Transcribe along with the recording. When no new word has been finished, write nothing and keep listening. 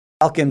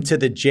Welcome to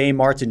the Jay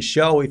Martin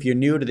Show. If you're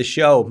new to the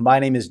show, my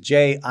name is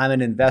Jay. I'm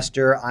an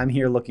investor. I'm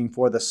here looking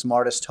for the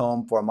smartest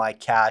home for my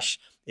cash.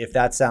 If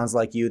that sounds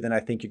like you, then I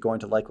think you're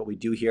going to like what we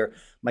do here.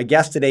 My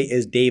guest today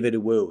is David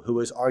Wu, who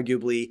is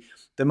arguably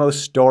the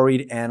most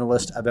storied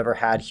analyst I've ever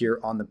had here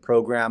on the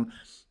program.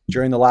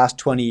 During the last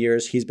 20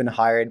 years, he's been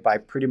hired by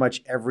pretty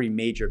much every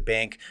major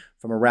bank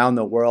from around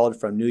the world,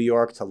 from New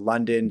York to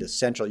London to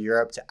Central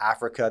Europe to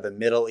Africa, the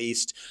Middle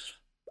East.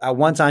 At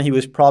one time, he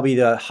was probably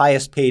the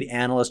highest paid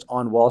analyst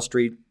on Wall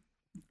Street.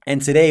 And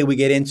today we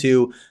get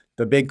into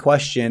the big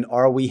question,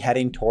 are we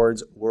heading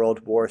towards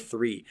World War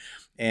III?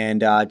 And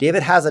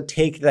David has a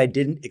take that I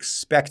didn't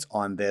expect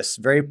on this,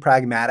 very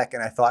pragmatic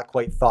and I thought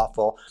quite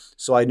thoughtful.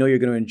 So I know you're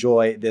going to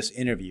enjoy this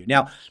interview.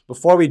 Now,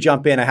 before we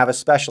jump in, I have a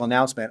special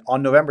announcement.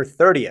 On November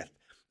 30th,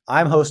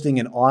 I'm hosting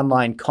an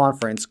online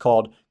conference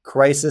called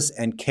Crisis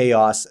and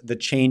Chaos, the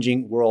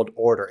Changing World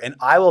Order. And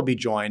I will be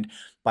joined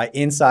by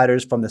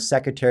insiders from the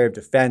Secretary of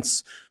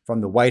Defense,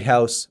 from the White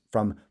House,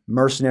 from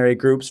mercenary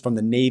groups, from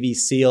the Navy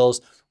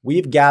SEALs.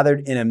 We've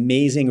gathered an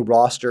amazing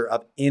roster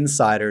of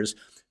insiders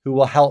who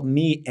will help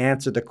me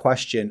answer the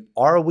question,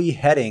 are we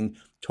heading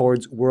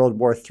towards World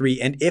War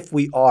III? And if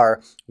we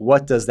are,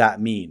 what does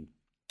that mean?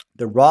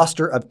 The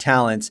roster of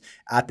talents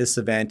at this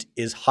event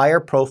is higher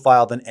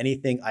profile than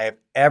anything I have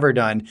ever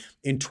done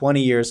in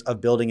 20 years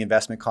of building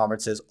investment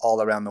conferences all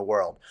around the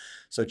world.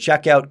 So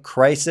check out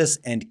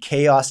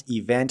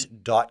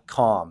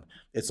crisisandchaosevent.com.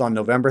 It's on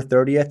November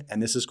 30th,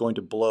 and this is going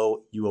to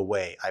blow you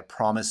away. I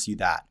promise you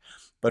that.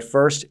 But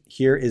first,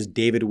 here is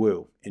David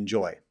Wu.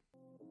 Enjoy.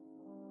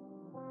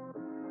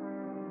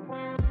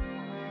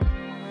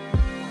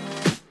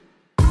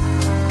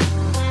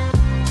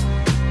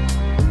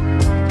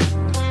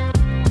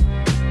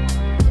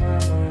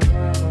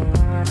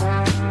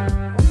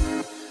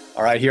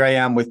 All right, here I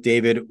am with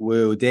David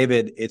Wu.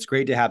 David, it's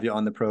great to have you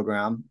on the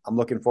program. I'm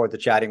looking forward to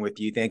chatting with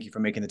you. Thank you for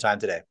making the time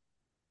today.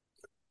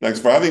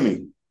 Thanks for having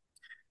me.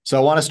 So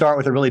I want to start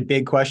with a really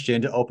big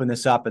question to open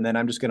this up, and then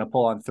I'm just going to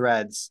pull on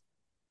threads.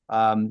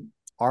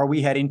 Are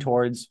we heading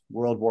towards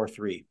World War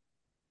III?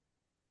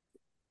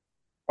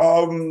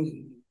 I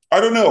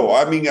don't know.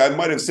 I mean, I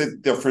might have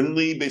said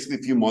differently basically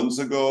a few months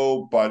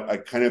ago, but I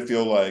kind of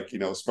feel like,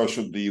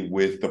 especially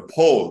with the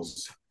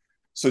polls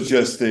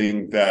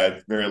suggesting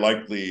that very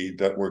likely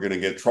that we're going to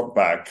get Trump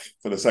back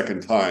for the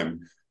second time,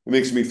 it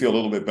makes me feel a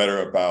little bit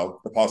better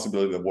about the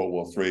possibility of World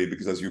War III,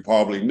 because as you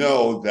probably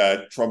know,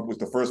 that Trump was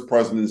the first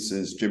president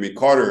since Jimmy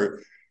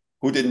Carter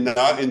who did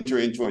not enter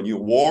into a new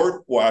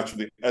war or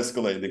actually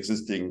escalate an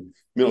existing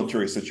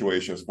military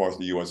situation as far as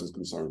the U.S. is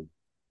concerned.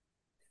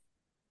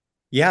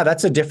 Yeah,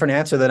 that's a different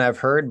answer than I've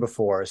heard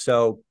before.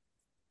 So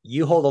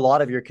you hold a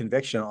lot of your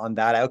conviction on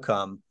that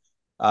outcome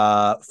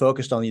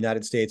focused on the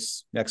United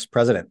States' next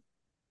president.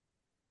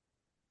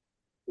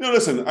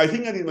 Listen, I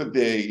think at the end of the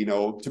day,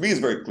 to me it's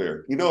very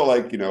clear.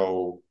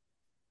 The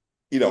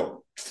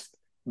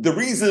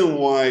reason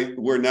why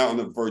we're now on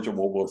the verge of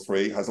World War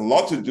III has a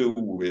lot to do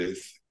with,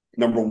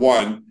 number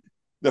one,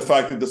 the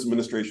fact that this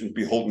administration is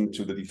beholden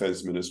to the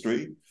defense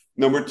ministry.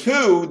 Number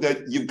two,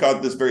 that you've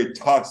got this very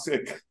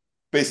toxic,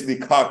 basically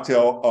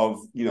cocktail of,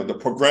 the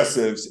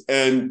progressives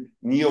and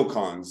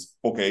neocons,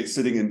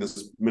 sitting in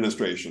this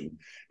administration.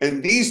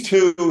 And these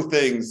two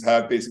things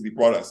have basically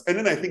brought us. And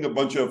then I think a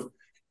bunch of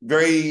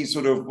very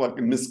sort of like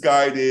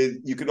misguided,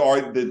 you could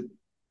argue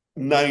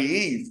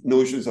naive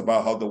notions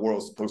about how the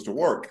world's supposed to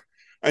work.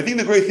 I think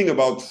the great thing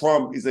about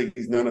Trump is that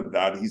he's none of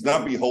that. He's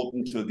not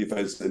beholden to the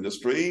defense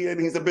industry, and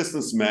he's a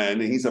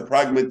businessman, and he's a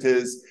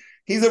pragmatist.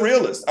 He's a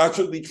realist.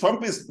 Actually,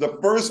 Trump is the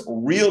first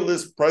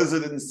realist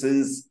president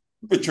since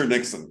Richard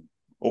Nixon.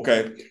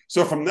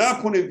 So from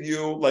that point of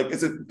view,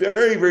 it's a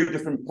very, very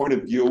different point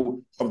of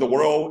view of the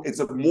world.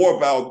 It's more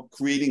about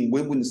creating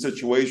win-win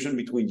situation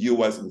between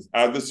U.S. and its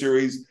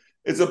adversaries.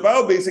 It's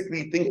about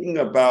basically thinking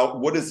about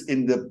what is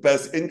in the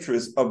best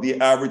interest of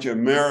the average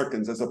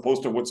Americans, as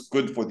opposed to what's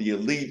good for the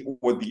elite,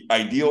 what the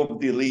ideal of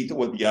the elite,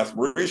 what the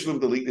aspiration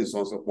of the elite is,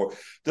 and so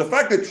forth. The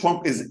fact that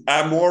Trump is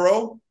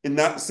amoral in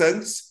that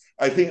sense,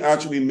 I think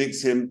actually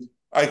makes him,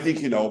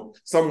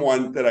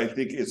 someone that I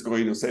think is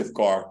going to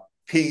safeguard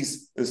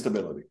peace and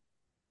stability.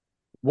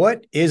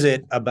 What is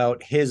it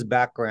about his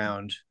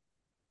background,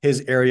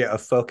 his area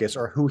of focus,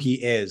 or who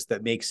he is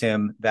that makes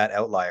him that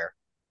outlier?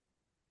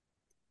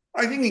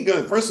 I think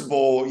first of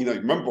all,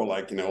 remember,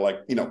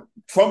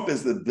 Trump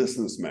is the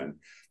businessman.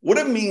 What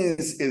it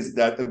means is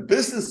that a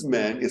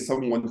businessman is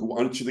someone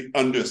who actually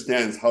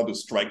understands how to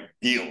strike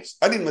deals.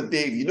 I think,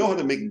 Dave, you know how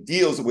to make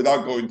deals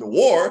without going to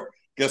war.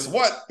 Guess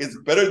what? It's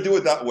better to do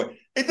it that way.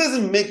 It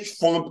doesn't make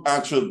Trump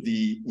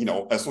actually,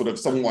 a sort of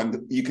someone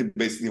that you can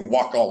basically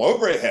walk all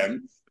over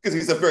him, because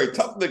he's a very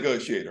tough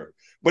negotiator.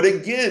 But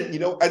again, at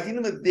the end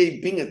of the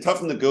day, being a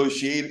tough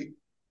negotiator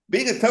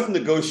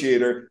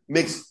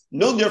makes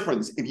no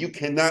difference if you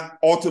cannot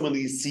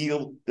ultimately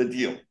seal the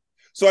deal.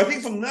 So I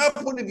think from that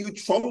point of view,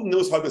 Trump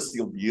knows how to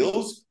seal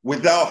deals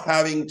without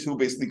having to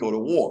basically go to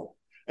war.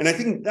 And I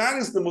think that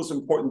is the most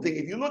important thing.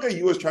 If you look at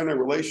U.S.-China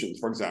relations,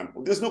 for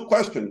example, there's no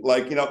question,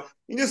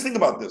 you just think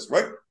about this,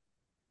 right?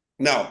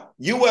 Now,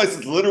 U.S.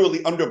 is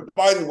literally under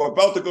Biden. We're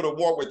about to go to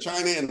war with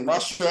China and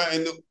Russia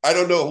and I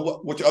don't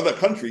know which other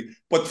country.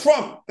 But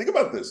Trump, think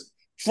about this.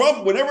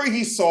 Trump, whenever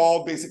he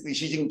saw basically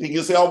Xi Jinping,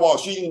 he'll say, oh, well,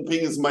 Xi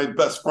Jinping is my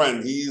best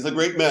friend. He's a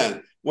great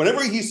man.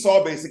 Whenever he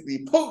saw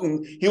basically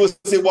Putin, he would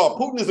say, well,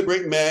 Putin is a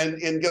great man.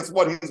 And guess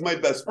what? He's my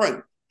best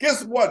friend.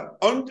 Guess what?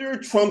 Under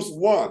Trump's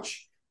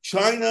watch,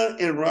 China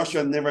and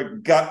Russia never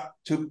got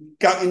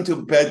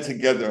into bed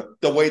together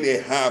the way they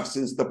have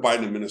since the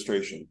Biden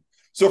administration.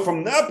 So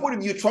from that point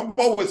of view, Trump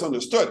always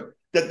understood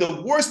that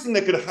the worst thing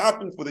that could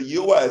happen for the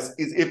U.S.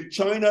 is if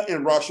China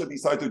and Russia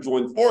decide to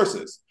join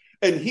forces.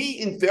 And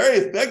he very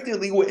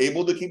effectively were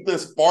able to keep them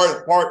as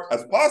far apart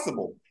as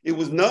possible. It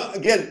was not,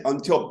 again,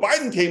 until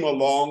Biden came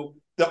along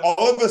that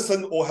all of a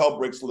sudden all hell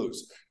breaks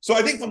loose. So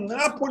I think from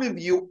that point of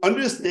view,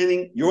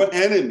 understanding your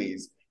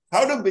enemies,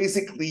 how to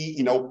basically,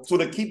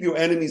 sort of keep your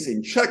enemies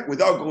in check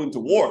without going to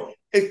war,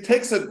 it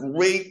takes a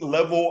great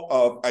level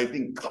of, I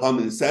think,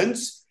 common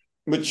sense,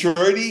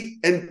 maturity,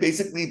 and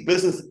basically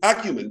business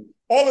acumen,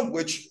 all of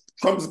which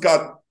Trump's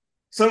got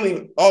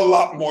certainly a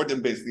lot more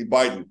than basically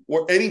Biden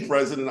or any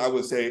president, I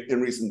would say, in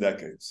recent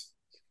decades.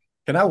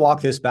 Can I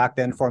walk this back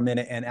then for a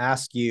minute and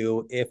ask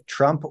you, if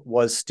Trump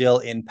was still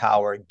in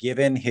power,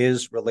 given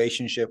his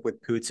relationship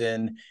with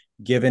Putin,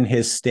 given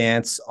his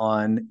stance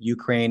on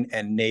Ukraine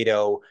and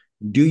NATO,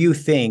 do you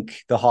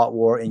think the hot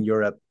war in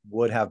Europe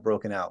would have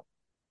broken out?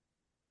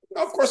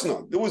 No, of course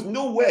not. There was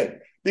no way,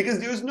 because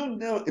there's no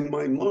doubt in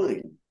my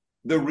mind.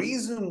 The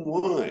reason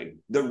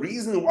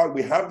why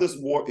we have this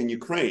war in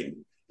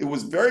Ukraine, it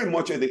was very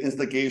much at the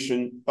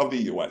instigation of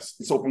the U.S.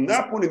 So from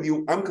that point of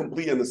view, I'm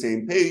completely on the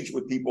same page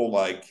with people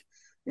like,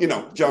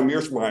 John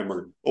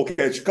Mearsheimer,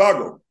 at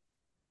Chicago.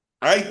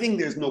 I think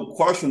there's no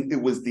question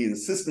it was the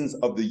insistence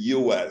of the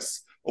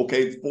U.S.,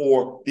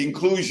 for the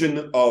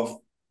inclusion of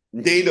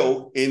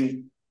NATO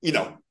in,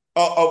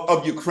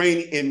 of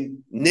Ukraine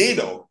in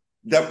NATO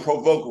that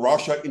provoked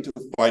Russia into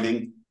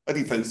fighting a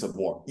defensive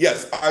war.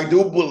 Yes, I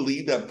do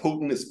believe that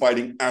Putin is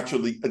fighting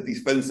actually a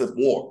defensive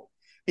war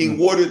in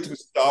order to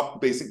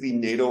stop basically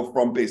NATO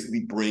from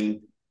basically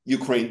bringing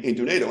Ukraine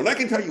into NATO. And I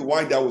can tell you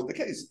why that was the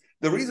case.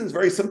 The reason is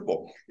very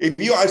simple.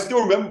 I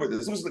still remember this.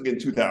 This was like in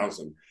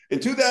 2000. In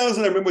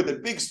 2000, I remember the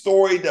big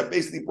story that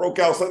basically broke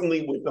out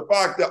suddenly with the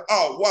fact that,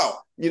 oh,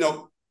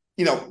 wow,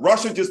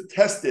 Russia just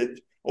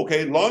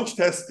launch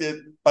tested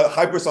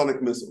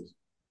hypersonic missiles.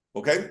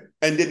 Okay.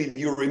 And then if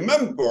you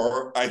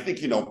remember, I think,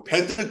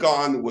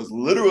 Pentagon was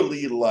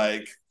literally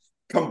like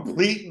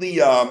completely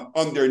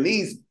on their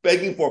knees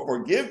begging for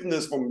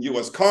forgiveness from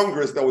U.S.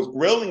 Congress that was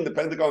grilling the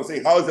Pentagon,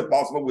 saying, how is it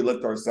possible we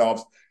left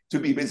ourselves to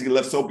be basically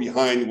left so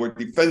behind? We're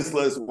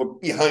defenseless, we're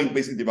behind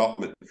basic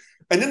development.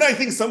 And then I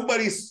think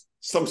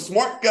some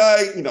smart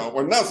guy,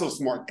 or not so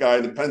smart guy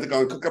in the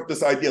Pentagon cooked up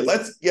this idea.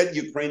 Let's get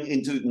Ukraine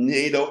into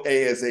NATO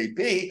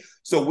ASAP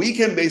so we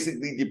can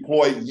basically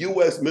deploy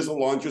U.S. missile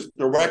launchers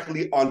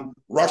directly on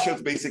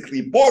Russia's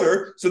basically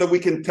border so that we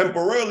can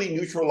temporarily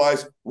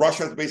neutralize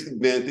Russia's basic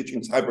advantage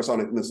in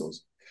hypersonic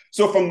missiles.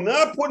 So from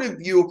that point of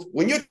view,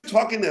 when you're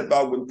talking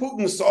about when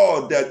Putin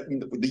saw that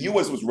the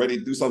U.S. was ready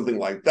to do something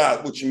like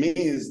that, which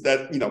means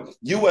that,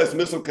 U.S.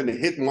 missile can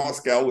hit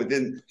Moscow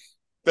within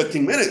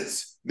 15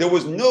 minutes, there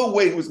was no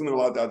way he was going to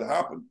allow that to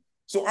happen.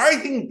 So I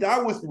think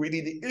that was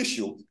really the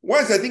issue.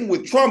 Whereas I think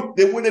with Trump,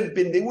 they would have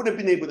been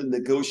able to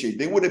negotiate.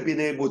 They would have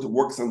been able to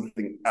work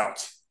something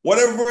out.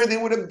 Whatever they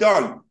would have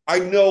done, I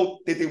know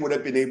that they would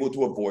have been able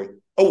to avoid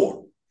a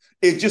war.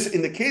 It just,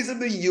 in the case of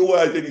the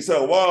U.S., that you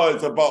say, well,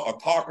 it's about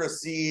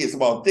autocracy, it's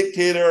about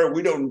dictator.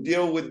 We don't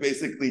deal with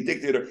basically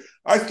dictator.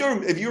 I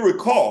still, if you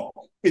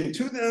recall, in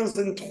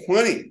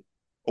 2020,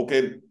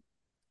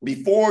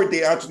 before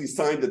they actually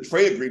signed the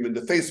trade agreement,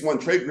 the phase one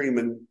trade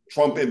agreement,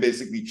 Trump and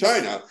basically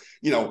China,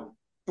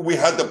 we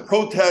had the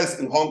protests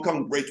in Hong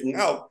Kong breaking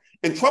out.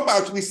 And Trump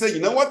actually said,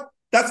 you know what?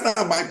 That's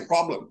not my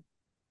problem.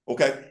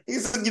 He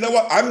said, you know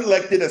what? I'm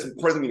elected as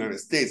president of the United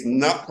States,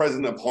 not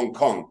president of Hong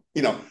Kong.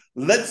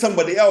 Let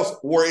somebody else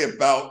worry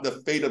about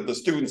the fate of the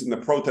students and the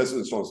protesters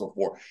and so on and so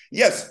forth.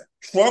 Yes,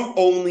 Trump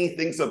only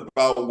thinks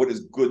about what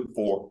is good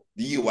for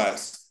the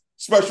U.S.,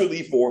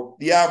 especially for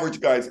the average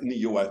guys in the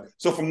U.S.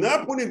 So from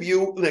that point of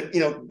view,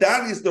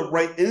 that is the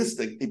right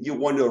instinct if you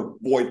want to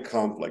avoid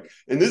conflict.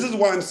 And this is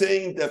why I'm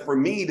saying that for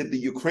me, that the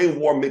Ukraine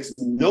war makes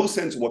no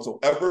sense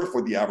whatsoever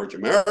for the average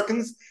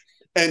Americans.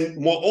 And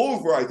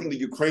moreover, I think the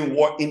Ukraine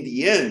war, in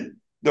the end,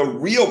 the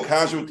real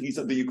casualties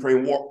of the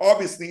Ukraine war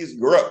obviously is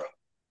Europe.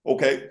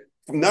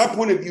 From that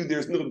point of view,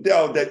 there's no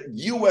doubt that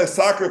U.S.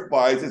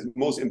 sacrificed its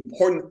most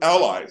important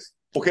allies,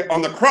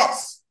 on the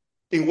cross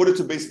in order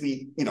to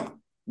basically,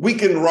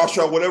 weaken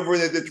Russia, whatever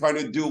they're trying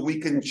to do,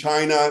 weaken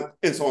China,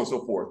 and so on and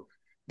so forth.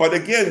 But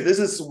again, this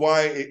is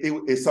why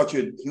it's such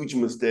a huge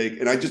mistake.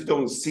 And I just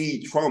don't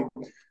see Trump.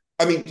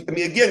 I mean,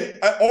 again,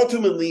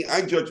 ultimately,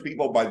 I judge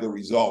people by the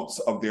results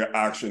of their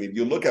action. If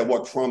you look at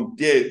what Trump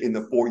did in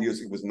the 4 years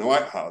he was in the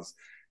White House,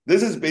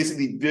 this is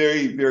basically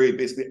very, very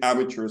basically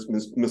amateur's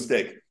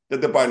mistake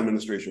that the Biden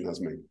administration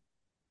has made.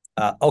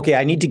 Okay,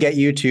 I need to get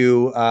you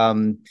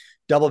to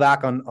double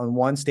back on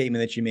one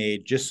statement that you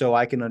made, just so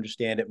I can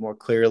understand it more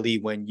clearly,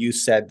 when you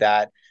said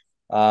that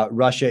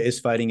Russia is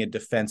fighting a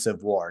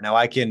defensive war. Now,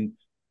 I can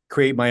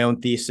create my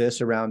own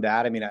thesis around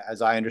that. I mean,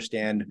 as I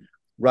understand,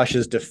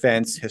 Russia's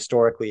defense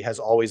historically has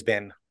always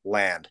been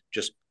land,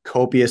 just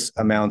copious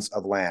amounts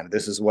of land.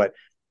 This is what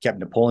kept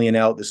Napoleon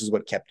out. This is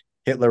what kept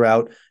Hitler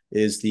out,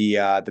 is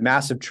the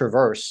massive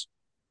traverse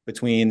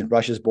between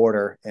Russia's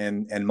border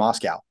and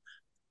Moscow.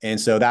 And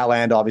so that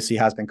land obviously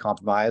has been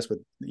compromised with,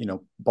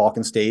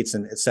 Balkan states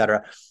and et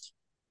cetera.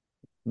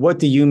 What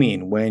do you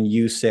mean when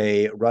you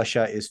say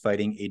Russia is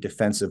fighting a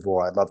defensive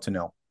war? I'd love to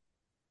know.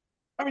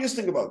 I mean, just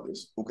think about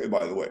this. Okay,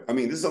 by the way, I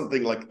mean, this is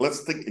something like,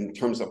 let's think in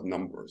terms of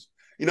numbers.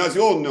 As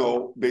you all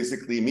know,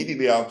 basically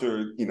immediately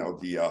after,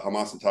 the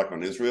Hamas attack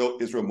on Israel,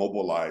 Israel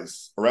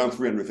mobilized around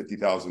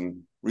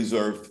 350,000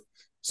 reserve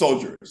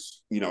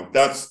soldiers.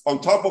 That's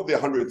on top of the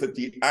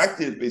 150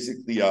 active,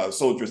 basically,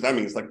 soldiers. That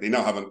means like they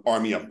now have an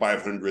army of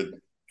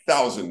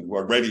 500,000 who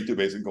are ready to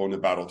basically go into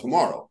battle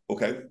tomorrow.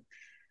 Okay.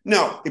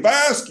 Now, if I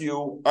ask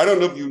you, I don't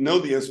know if you know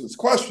the answer to this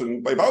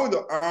question, but if I were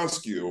to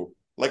ask you,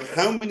 like,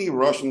 how many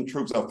Russian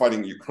troops are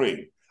fighting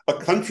Ukraine, a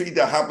country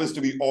that happens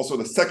to be also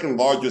the second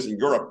largest in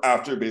Europe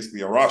after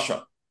basically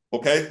Russia,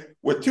 okay?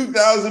 With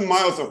 2,000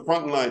 miles of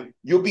front line,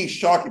 you'll be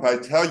shocked if I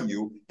tell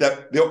you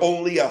that there are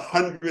only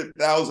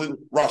 100,000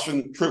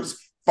 Russian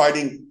troops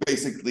fighting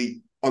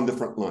basically on the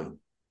front line.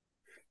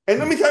 And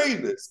let me tell you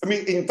this. I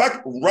mean, in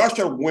fact,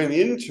 Russia went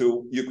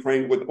into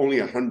Ukraine with only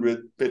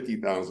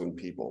 150,000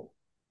 people,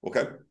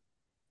 okay?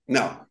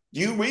 Now, do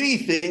you really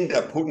think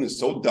that Putin is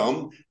so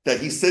dumb that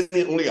he's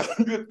sending only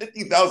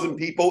 150,000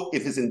 people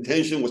if his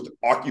intention was to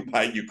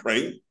occupy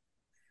Ukraine?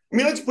 I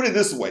mean, let's put it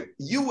this way.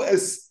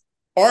 U.S.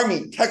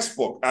 Army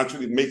textbook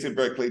actually makes it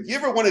very clear. If you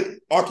ever want to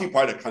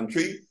occupy the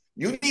country,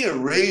 you need a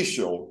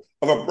ratio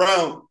of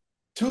around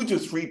 2 to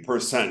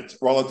 3%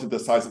 relative to the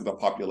size of the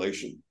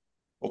population.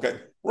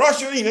 Okay.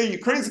 Russia,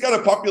 Ukraine's got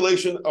a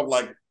population of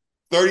like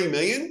 30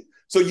 million.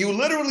 So you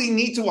literally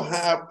need to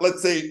have,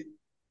 let's say,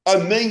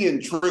 1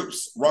 million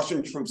troops,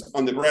 Russian troops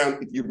on the ground,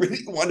 if you really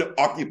want to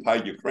occupy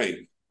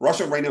Ukraine.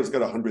 Russia right now has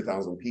got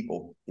 100,000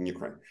 people in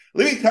Ukraine.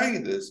 Let me tell you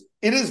this.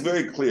 It is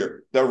very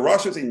clear that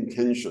Russia's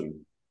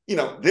intention,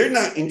 they're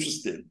not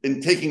interested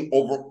in taking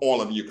over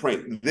all of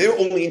Ukraine. They're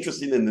only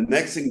interested in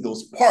annexing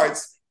those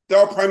parts that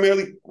are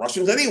primarily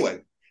Russians anyway.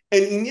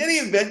 And in any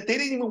event, they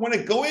didn't even want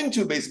to go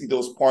into basically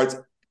those parts.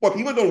 What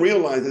people don't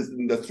realize is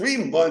in the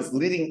 3 months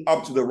leading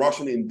up to the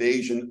Russian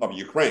invasion of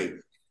Ukraine,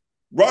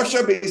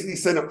 Russia basically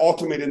sent an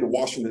ultimatum to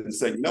Washington and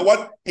said, you know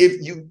what, if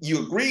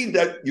you agree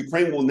that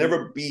Ukraine will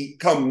never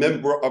become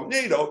member of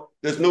NATO,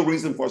 there's no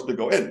reason for us to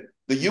go in.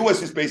 The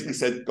U.S. just basically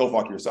said, go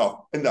fuck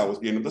yourself. And that was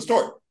the end of the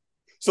story.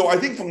 So I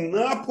think from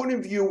that point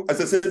of view,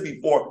 as I said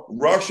before,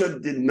 Russia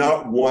did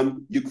not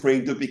want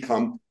Ukraine to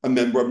become a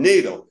member of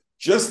NATO.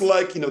 Just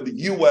like, the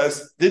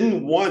U.S.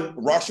 didn't want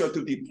Russia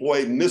to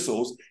deploy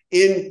missiles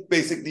in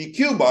basically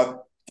Cuba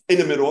in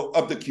the middle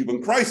of the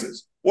Cuban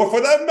crisis. Or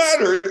for that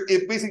matter,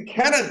 if basically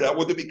Canada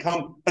were to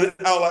become an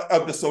ally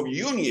of the Soviet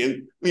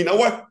Union, you know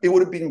what? It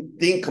would have been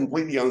deemed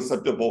completely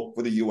unacceptable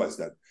for the U.S.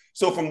 then.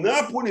 So from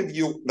that point of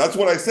view, that's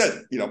what I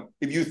said.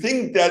 If you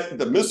think that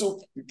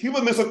the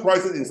Cuban Missile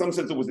Crisis, in some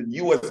sense, it was the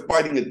U.S.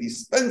 fighting a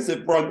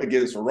defensive front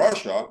against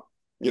Russia,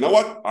 you know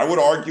what? I would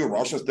argue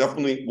Russia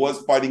definitely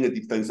was fighting a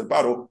defensive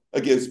battle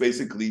against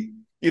basically,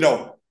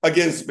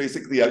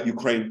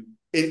 Ukraine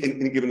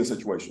in a given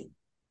situation.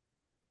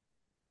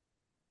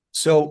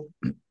 So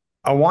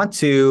I want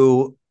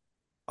to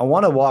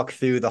walk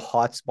through the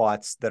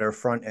hotspots that are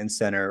front and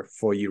center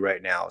for you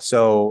right now.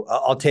 So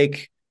I'll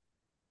take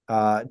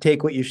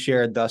what you've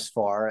shared thus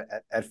far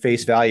at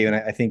face value, and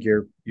I think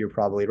you're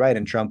probably right.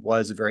 And Trump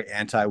was a very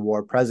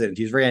anti-war president.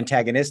 He was very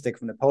antagonistic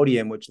from the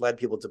podium, which led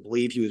people to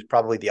believe he was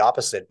probably the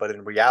opposite. But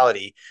in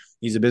reality,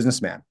 he's a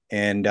businessman,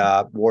 and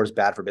war is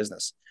bad for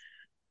business.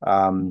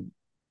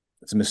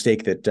 It's a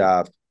mistake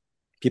that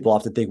people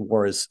often think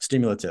war is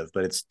stimulative,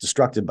 but it's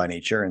destructive by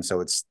nature, and so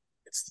it's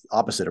the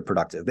opposite of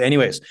productive. But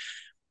anyways,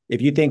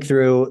 if you think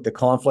through the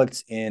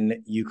conflict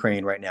in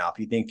Ukraine right now, if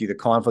you think through the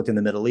conflict in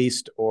the Middle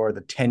East or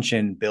the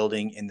tension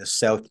building in the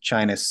South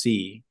China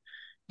Sea,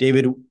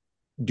 David,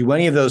 do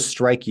any of those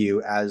strike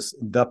you as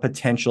the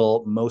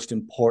potential most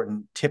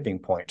important tipping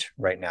point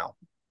right now?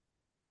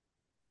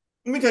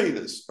 Let me tell you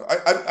this.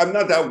 I'm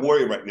not that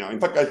worried right now. In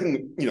fact, I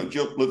think,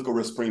 geopolitical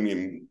risk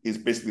premium is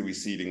basically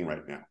receding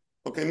right now.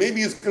 Okay,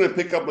 maybe it's going to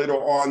pick up later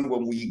on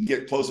when we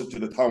get closer to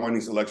the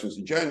Taiwanese elections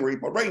in January,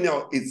 but right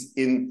now it's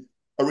in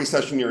a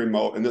recessionary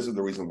mode, and this is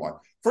the reason why.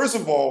 First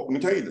of all, let me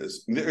tell you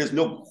this. There is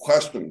no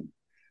question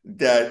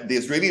that the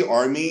Israeli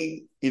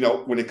army,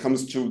 when it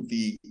comes to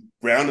the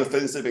ground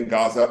offensive in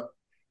Gaza,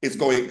 is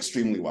going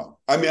extremely well.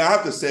 I mean, I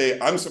have to say,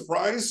 I'm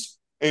surprised,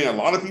 and a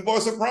lot of people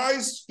are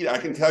surprised. I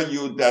can tell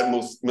you that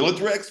most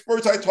military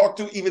experts I talk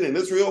to, even in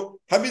Israel,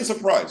 have been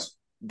surprised.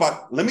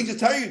 But let me just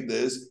tell you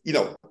this,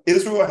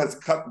 Israel has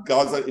cut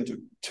Gaza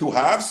into 2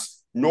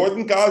 halves,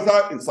 northern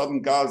Gaza and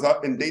southern Gaza,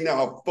 and they now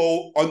have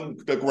full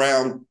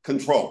on-the-ground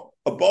control,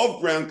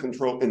 above-ground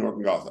control in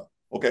northern Gaza.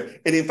 Okay.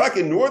 And in fact,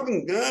 in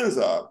northern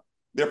Gaza,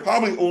 there are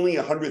probably only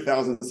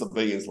 100,000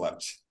 civilians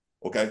left.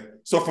 Okay.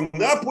 So from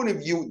that point of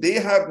view, they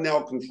have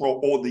now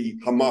control all the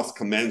Hamas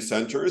command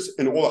centers,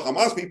 and all the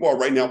Hamas people are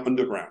right now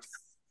underground.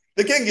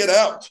 They can't get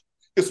out.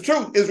 It's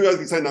true, Israel has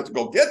decided not to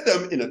go get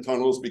them in the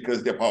tunnels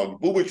because they're probably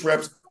booby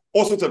traps,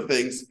 all sorts of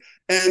things.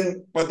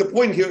 But the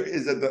point here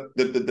is that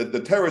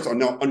the terrorists are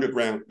now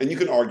underground, and you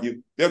can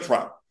argue they're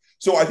trapped.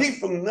 So I think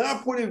from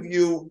that point of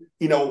view,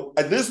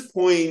 at this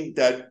point,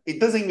 that it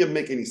doesn't even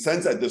make any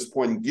sense at this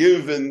point,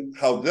 given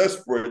how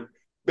desperate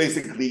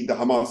basically the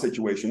Hamas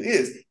situation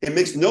is. It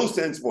makes no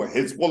sense for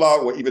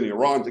Hezbollah or even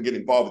Iran to get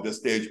involved at this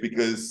stage,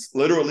 because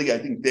literally I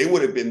think they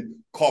would have been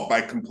caught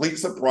by complete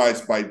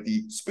surprise by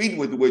the speed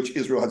with which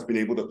Israel has been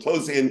able to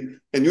close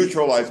in and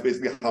neutralize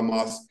basically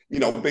Hamas,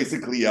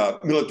 basically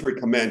military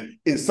command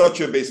in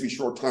such a basically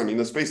short time, in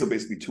the space of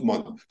basically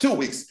 2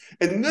 weeks.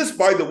 And this,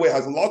 by the way,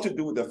 has a lot to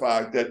do with the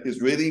fact that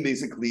Israeli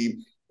basically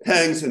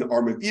tanks and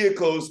armored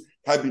vehicles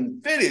have been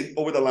fitted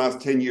over the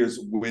last 10 years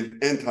with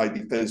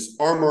anti-defense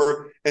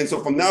armor. And so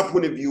from that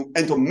point of view,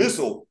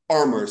 anti-missile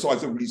armor. So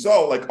as a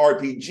result, like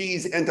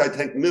RPGs,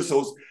 anti-tank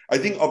missiles, I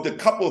think of the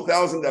couple of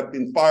thousand that have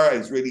been fired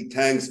at Israeli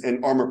tanks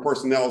and armored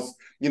personnel,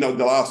 the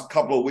last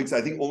couple of weeks,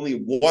 I think only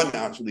one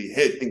actually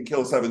hit and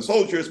killed 7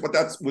 soldiers, but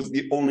that was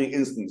the only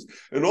instance.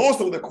 And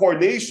also the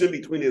coordination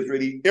between the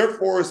Israeli Air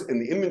Force and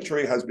the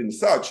infantry has been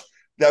such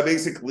that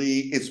basically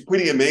it's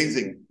pretty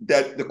amazing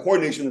that the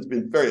coordination has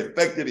been very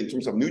effective in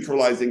terms of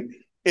neutralizing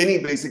any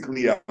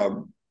basically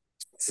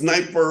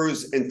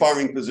snipers and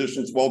firing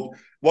positions,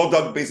 well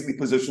done basically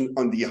positioned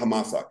on the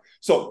Hamas side.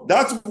 So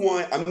that's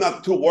why I'm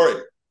not too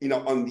worried,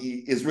 on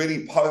the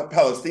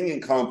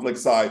Israeli-Palestinian conflict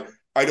side.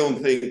 I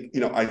don't think,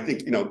 I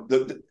think,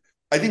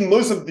 I think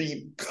most of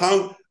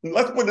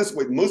let's put it this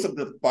way, most of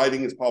the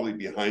fighting is probably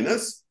behind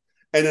us.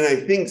 And then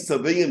I think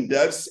civilian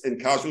deaths and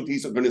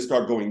casualties are going to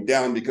start going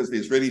down because the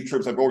Israeli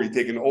troops have already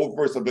taken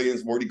over.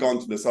 Civilians have already gone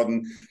to the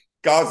southern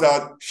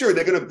Gaza. Sure,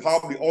 they're going to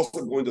probably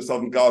also go into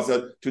southern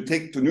Gaza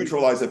to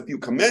neutralize a few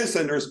command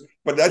centers,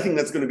 but I think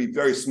that's going to be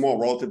very small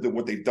relative to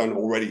what they've done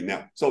already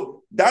now.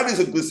 So that is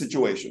a good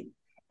situation.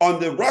 On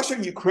the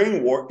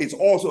Russia-Ukraine war, it's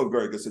also a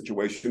very good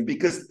situation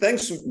because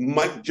thanks to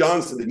Mike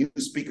Johnson, the new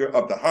Speaker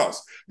of the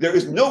House, there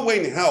is no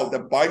way in hell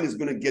that Biden is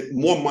going to get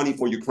more money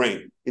for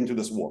Ukraine into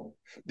this war,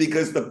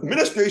 because the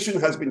administration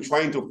has been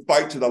trying to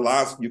fight to the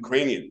last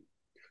Ukrainian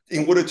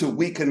in order to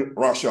weaken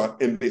Russia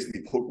and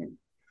basically Putin.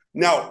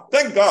 Now,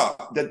 thank God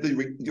that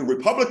the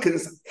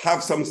Republicans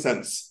have some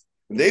sense.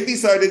 They've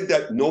decided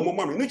that no more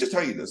money. Let me just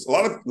tell you this. A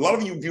lot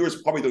of you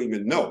viewers probably don't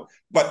even know,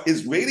 but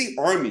Israeli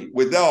army,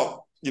 without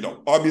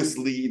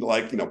obviously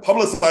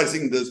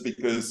publicizing this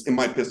because it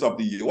might piss off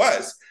the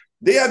US,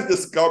 they have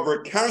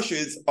discovered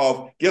caches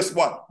of, guess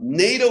what,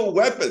 NATO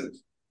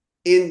weapons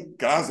in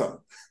Gaza.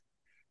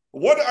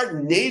 What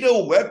are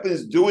NATO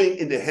weapons doing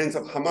in the hands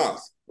of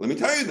Hamas? Let me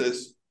tell you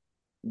this,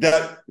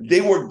 that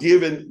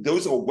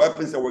those are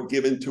weapons that were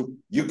given to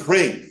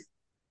Ukraine,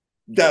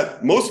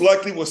 that most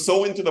likely was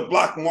sold into the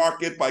black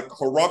market by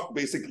corrupt,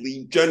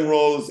 basically,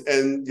 generals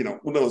and,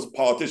 who knows,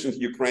 politicians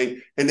in Ukraine.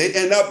 And they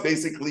end up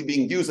basically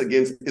being used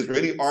against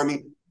Israeli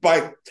army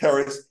by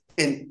terrorists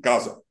in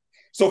Gaza.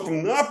 So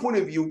from that point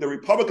of view, the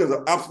Republicans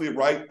are absolutely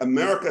right.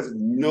 America has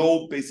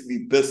no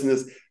basically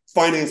business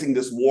financing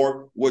this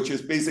war, which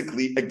is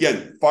basically,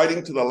 again,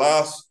 fighting to the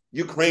last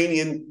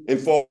Ukrainian, and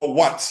for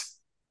what?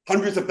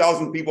 Hundreds of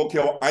thousands of people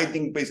killed. I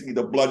think basically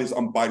the blood is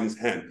on Biden's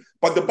hand.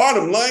 But the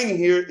bottom line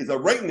here is that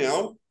right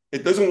now,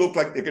 it doesn't look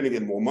like they're going to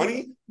get more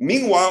money.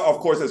 Meanwhile, of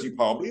course, as you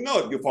probably know,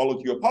 if you follow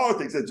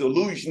geopolitics, that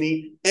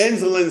Zelensky and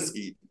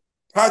Zelensky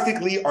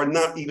practically are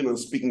not even on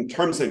speaking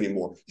terms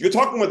anymore. You're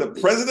talking about the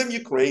president of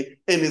Ukraine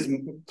and his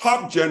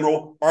top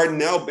general are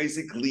now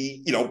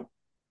basically,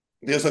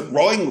 there's a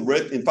growing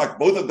rift. In fact,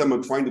 both of them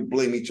are trying to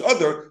blame each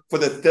other for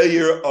the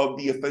failure of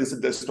the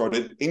offensive that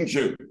started in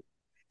June.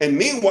 And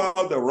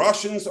meanwhile, the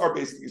Russians are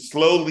basically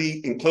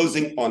slowly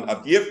enclosing on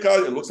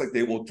Avdiivka. It looks like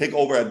they will take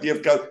over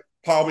Avdiivka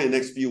probably in the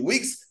next few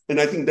weeks. And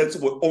I think that's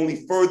what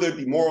only further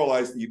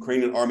demoralize the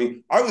Ukrainian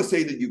army. I would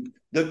say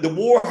that the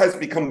war has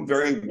become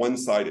very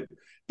one-sided.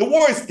 The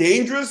war is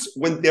dangerous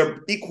when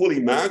they're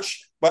equally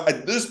matched. But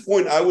at this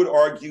point, I would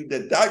argue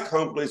that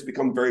conflict has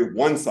become very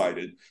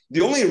one-sided.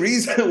 The only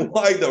reason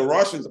why the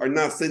Russians are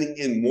not sending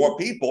in more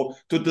people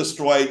to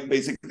destroy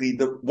basically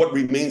what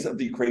remains of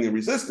the Ukrainian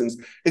resistance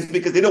is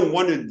because they don't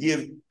want to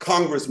give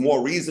Congress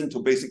more reason to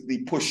basically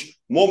push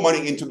more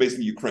money into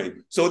basically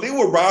Ukraine. So they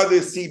would rather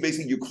see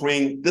basically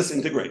Ukraine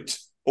disintegrate,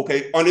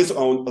 on its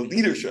own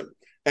leadership.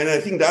 And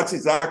I think that's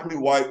exactly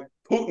why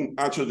Putin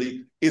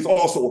actually is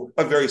also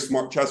a very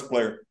smart chess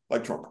player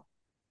like Trump.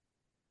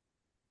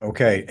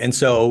 Okay. And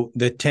so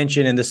the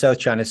tension in the South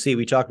China Sea,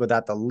 we talked about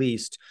that the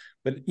least,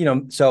 but,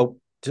 so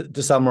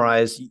to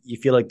summarize, you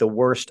feel like the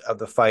worst of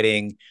the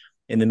fighting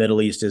in the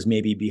Middle East is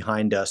maybe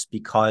behind us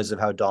because of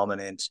how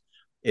dominant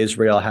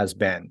Israel has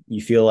been.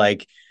 You feel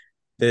like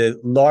the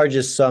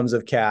largest sums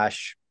of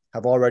cash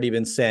have already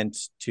been sent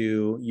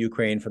to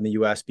Ukraine from the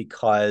US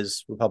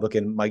because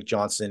Republican Mike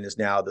Johnson is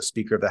now the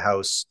Speaker of the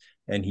House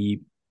and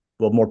he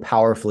will more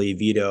powerfully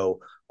veto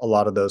a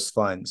lot of those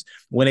funds.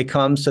 When it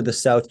comes to the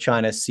South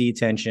China Sea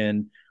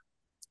tension,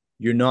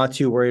 you're not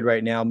too worried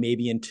right now,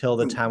 maybe until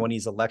the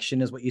Taiwanese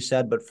election is what you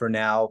said. But for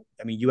now,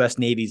 I mean, U.S.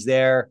 Navy's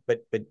there, but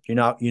you're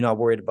not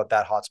worried about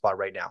that hotspot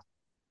right now.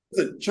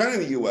 China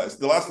and the U.S.,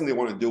 the last thing they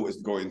want to do is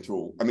going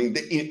through. I mean,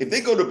 if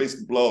they go to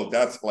basic blow,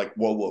 that's like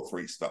World War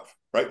III stuff,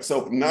 right?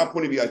 So from that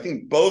point of view, I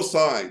think both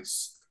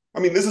sides.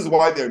 I mean, this is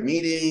why they're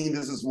meeting.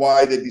 This is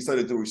why they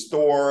decided to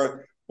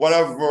restore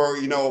whatever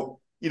the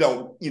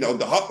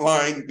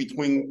hotline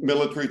between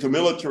military to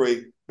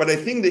military. But I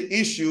think the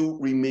issue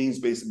remains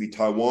basically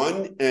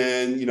Taiwan.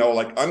 And,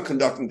 like I'm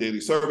conducting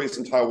daily surveys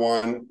in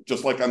Taiwan,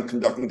 just like I'm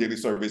conducting daily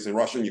surveys in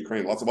Russia and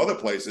Ukraine, lots of other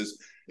places.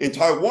 In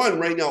Taiwan,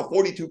 right now,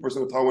 42%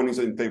 of Taiwanese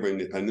are in favor of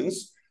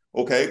independence.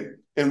 Okay.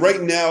 And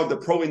right now, the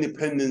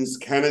pro-independence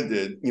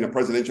candidate,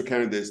 presidential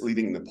candidate is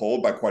leading the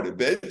poll by quite a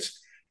bit.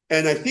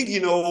 And I think,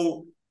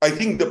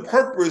 the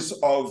purpose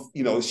of,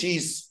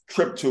 Xi's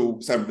trip to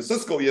San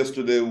Francisco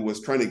yesterday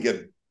was trying to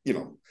get,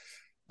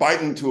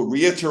 Biden to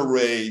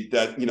reiterate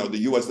that, the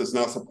U.S. does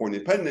not support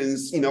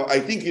independence. I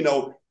think,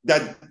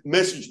 that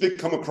message did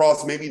come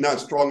across maybe not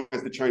as strong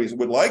as the Chinese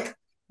would like,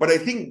 but I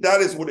think that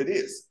is what it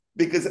is.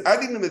 Because at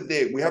the end of the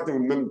day, we have to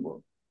remember,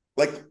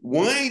 like,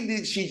 why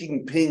did Xi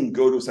Jinping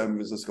go to San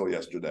Francisco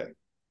yesterday,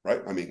 right?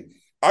 I mean,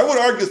 I would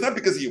argue it's not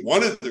because he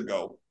wanted to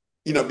go,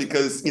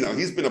 because,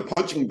 he's been a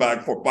punching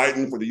bag for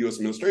Biden, for the U.S.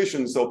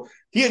 administration, so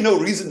he had no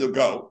reason to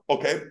go,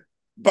 okay?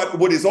 But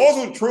what is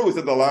also true is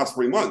that the last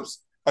 3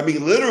 months, I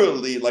mean,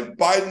 literally, like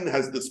Biden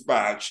has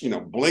dispatched,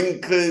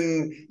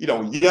 Blinken,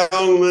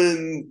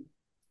 Yellen,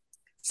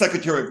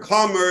 Secretary of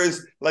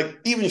Commerce, like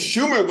even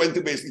Schumer went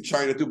to basically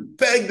China to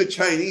beg the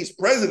Chinese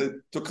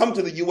president to come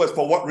to the U.S.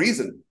 for what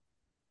reason?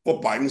 For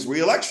Biden's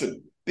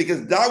reelection.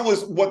 Because that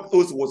was what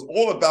it was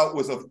all about,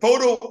 was a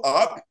photo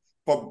op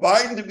for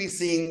Biden to be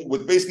seen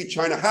with basically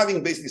China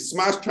having basically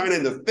smashed China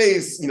in the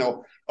face,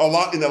 a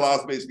lot in the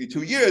last basically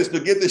 2 years, to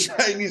get the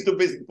Chinese to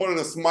basically put on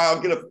a smile,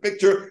 get a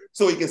picture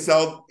so he can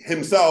sell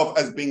himself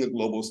as being a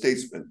global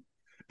statesman.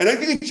 And I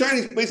think the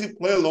Chinese basically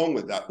play along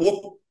with that.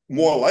 Or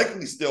more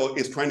likely still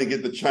is trying to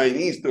get the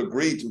Chinese to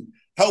agree to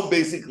help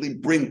basically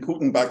bring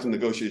Putin back to the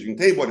negotiating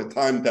table at a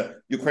time that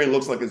Ukraine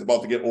looks like it's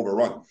about to get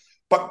overrun.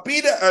 But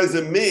be that as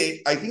it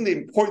may, I think the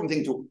important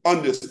thing to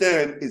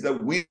understand is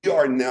that we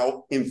are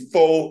now in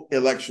full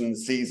election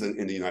season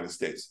in the United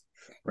States.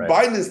 Right.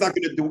 Biden is not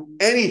going to do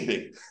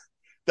anything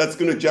that's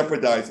going to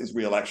jeopardize his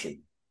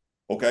reelection,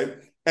 okay?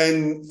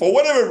 And for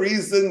whatever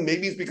reason,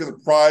 maybe it's because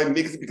of pride,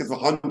 maybe it's because of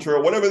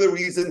Hunter, whatever the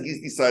reason,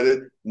 he's decided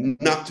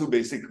not to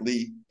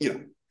basically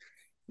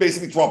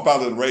drop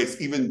out of the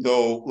race, even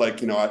though,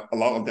 like, a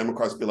lot of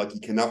Democrats feel like he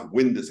cannot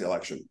win this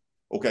election,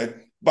 okay?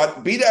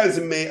 But be that as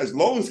it may, as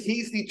long as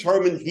he's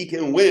determined he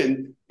can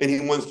win and he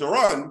wants to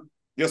run,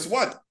 guess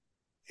what?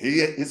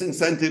 His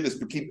incentive is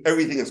to keep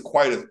everything as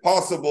quiet as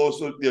possible,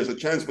 so there's a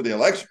chance for the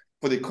election,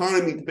 for the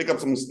economy to pick up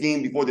some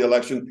steam before the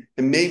election,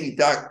 and maybe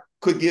that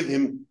could give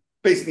him,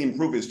 basically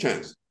improve his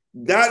chance.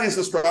 That is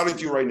the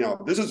strategy right now.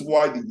 This is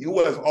why the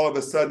U.S. all of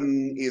a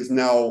sudden is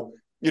now,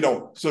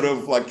 sort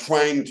of like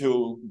trying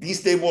to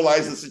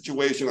destabilize the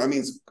situation. I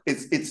mean,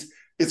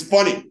 it's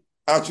funny,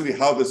 actually,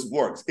 how this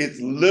works. It's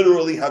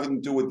literally having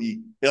to do with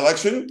the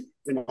election.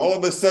 And all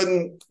of a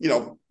sudden,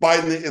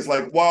 Biden is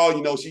like, wow,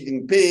 Xi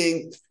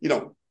Jinping,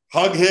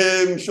 hug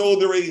him,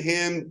 shouldering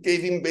him,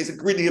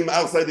 greeting him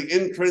outside the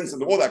entrance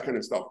and all that kind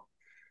of stuff.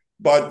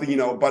 But,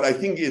 but I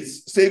think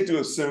it's safe to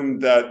assume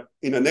that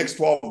in the next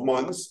 12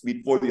 months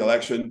before the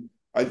election,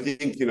 I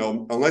think,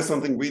 unless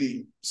something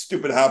really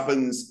stupid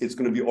happens, it's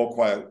going to be all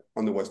quiet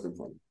on the Western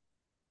Front.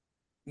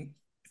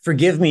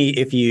 Forgive me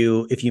if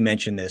you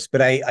mention this,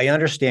 but I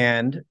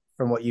understand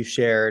from what you've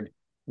shared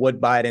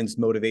what Biden's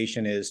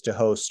motivation is to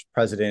host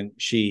President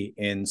Xi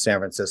in San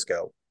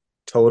Francisco.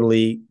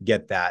 Totally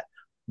get that.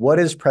 What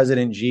is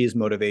President Xi's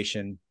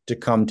motivation to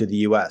come to the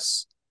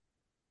U.S.?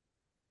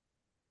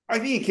 I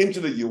think he came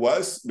to the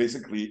U.S.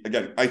 basically,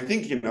 again, I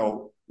think,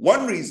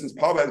 one reason is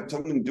probably had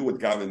something to do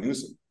with Gavin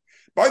Newsom.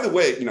 By the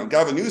way,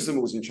 Gavin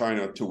Newsom was in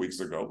China 2 weeks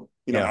ago,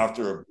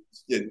 after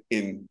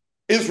in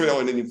Israel,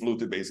 and then he flew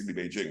to basically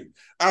Beijing.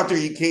 After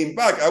he came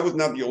back, I was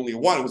not the only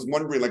one. I was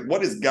wondering, like,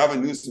 what is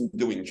Gavin Newsom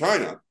doing in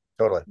China?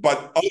 Totally.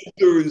 But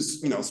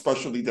others,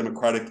 especially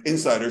Democratic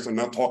insiders, are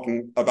not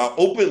talking about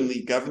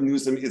openly. Gavin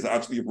Newsom is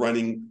actually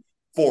running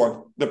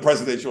for the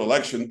presidential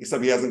election,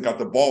 except he hasn't got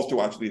the balls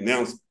to actually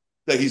announce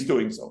that he's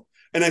doing so.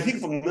 And I think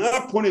from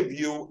that point of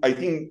view, I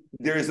think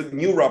there is a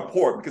new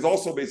rapport, because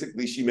also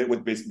basically she met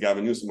with basically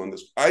Gavin Newsom on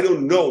this. I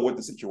don't know what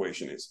the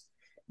situation is.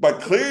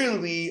 But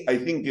clearly, I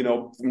think,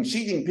 from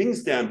Xi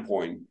Jinping's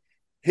standpoint,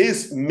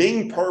 his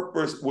main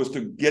purpose was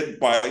to get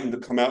Biden to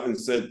come out and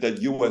said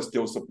that U.S.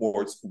 still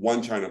supports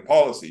one China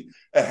policy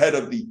ahead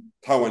of the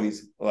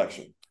Taiwanese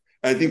election.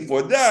 And I think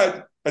for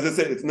that, as I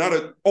said, it's not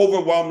an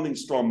overwhelmingly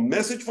strong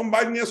message from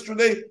Biden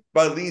yesterday,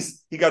 but at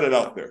least he got it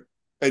out there.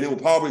 And it will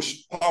probably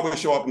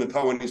show up in the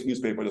Taiwanese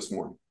newspaper this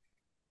morning.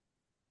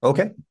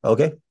 Okay.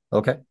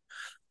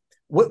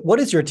 What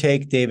is your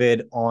take,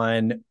 David,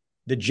 on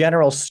the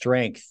general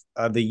strength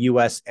of the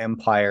U.S.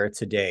 empire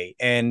today.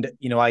 And,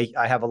 I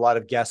have a lot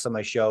of guests on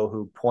my show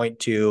who point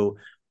to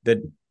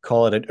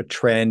call it a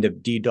trend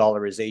of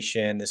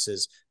de-dollarization. This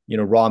is,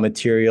 raw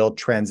material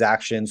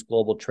transactions,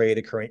 global trade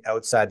occurring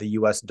outside the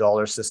U.S.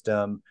 dollar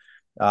system.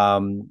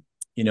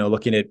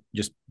 Looking at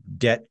just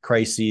debt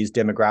crises,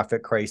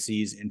 demographic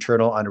crises,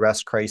 internal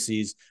unrest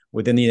crises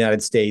within the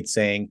United States,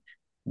 saying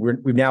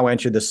we've now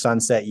entered the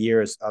sunset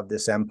years of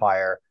this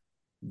empire.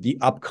 The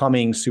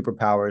upcoming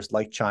superpowers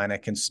like China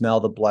can smell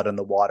the blood in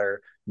the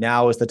water.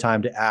 Now is the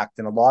time to act.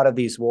 And a lot of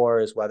these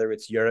wars, whether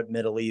it's Europe,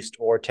 Middle East,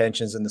 or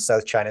tensions in the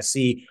South China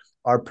Sea,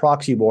 are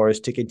proxy wars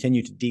to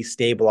continue to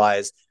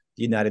destabilize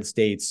the United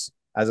States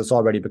as it's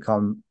already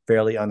become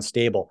fairly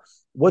unstable.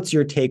 What's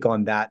your take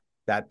on that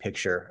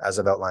picture as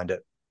I've outlined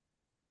it?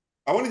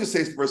 I want to just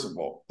say, first of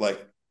all,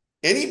 like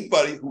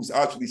anybody who's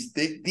actually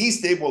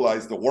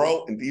destabilized the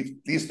world and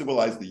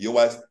destabilized the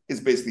U.S. is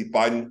basically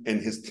Biden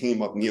and his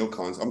team of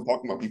neocons. I'm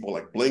talking about people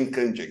like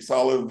Blinken, Jake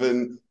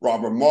Sullivan,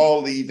 Robert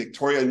Morley,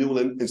 Victoria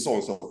Nuland, and so on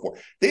and so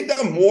forth. They've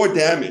done more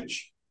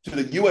damage to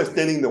the U.S.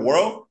 standing the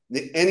world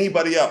than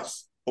anybody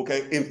else.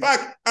 Okay. In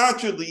fact,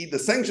 actually, the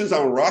sanctions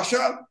on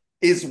Russia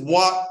is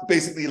what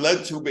basically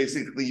led to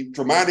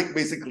dramatic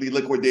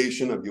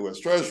liquidation of U.S.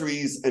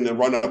 treasuries and the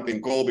run-up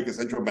in gold because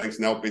central banks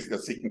now basically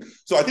are seeking.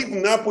 So I think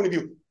from that point of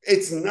view,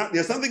 there's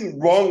nothing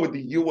wrong with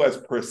the U.S.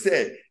 per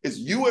se. It's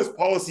U.S.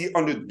 policy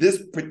under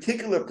this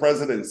particular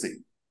presidency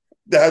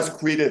that has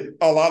created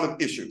a lot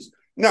of issues.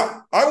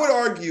 Now, I would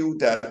argue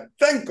that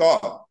thank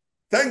God.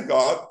 I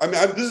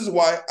mean, this is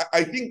why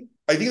I think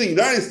the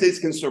United States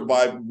can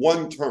survive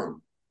one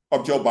term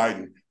of Joe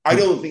Biden. I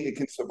don't think it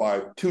can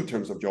survive 2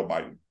 terms of Joe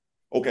Biden.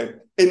 Okay.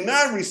 In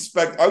that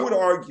respect, I would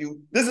argue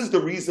this is the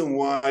reason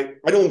why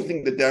I don't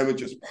think the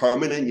damage is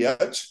permanent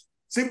yet,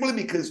 simply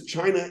because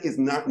China is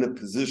not in a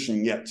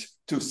position yet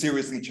to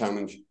seriously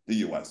challenge the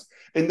US.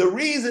 And the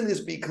reason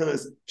is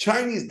because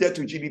Chinese debt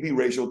to GDP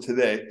ratio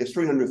today is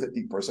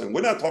 350%.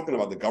 We're not talking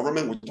about the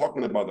government. We're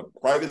talking about the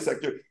private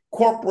sector,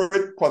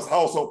 corporate plus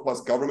household plus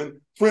government,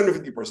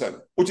 350%,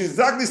 which is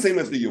exactly the same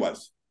as the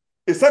US,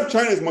 except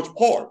China is much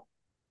poorer.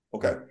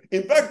 Okay.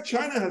 In fact,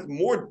 China has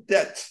more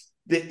debt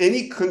than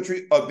any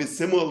country of a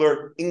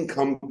similar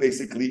income,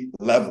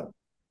 level.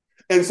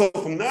 And so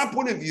from that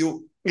point of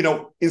view,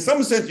 in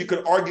some sense, you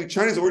could argue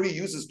China's already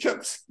uses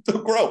chips to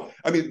grow.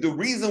 I mean, the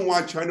reason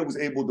why China was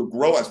able to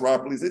grow as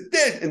rapidly as it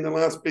did in the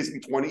last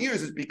 20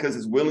 years is because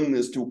its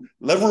willingness to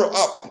lever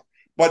up.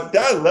 But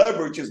that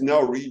leverage has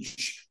now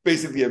reached a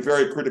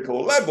very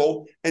critical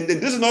level. And then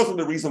this is also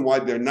the reason why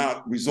they're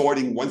not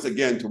resorting once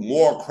again to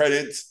more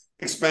credits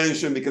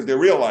expansion, because they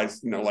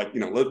realize,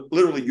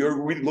 literally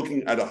you're really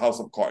looking at a house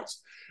of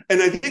cards. And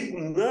I think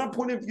from that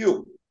point of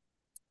view,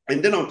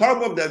 and then on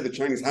top of that, the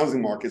Chinese housing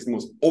market is the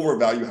most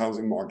overvalued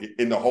housing market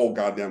in the whole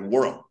goddamn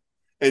world.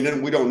 And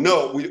then we don't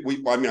know,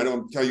 I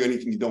don't tell you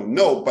anything you don't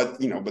know, but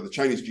the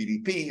Chinese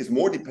GDP is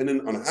more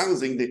dependent on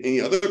housing than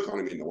any other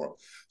economy in the world.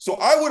 So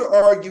I would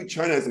argue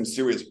China has some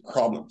serious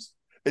problems.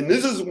 And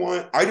this is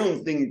why I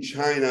don't think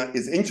China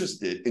is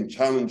interested in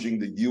challenging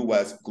the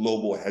US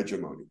global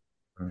hegemony.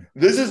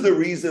 This is the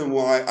reason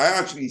why I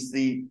actually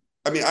see,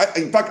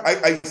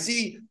 I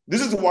see,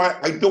 this is why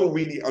I don't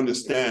really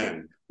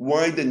understand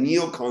why the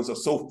neocons are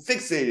so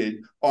fixated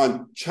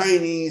on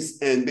Chinese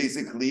and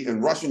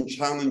Russian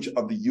challenge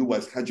of the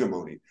US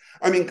hegemony.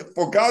 I mean,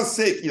 for God's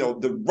sake,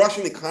 the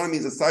Russian economy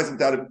is the size of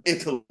that of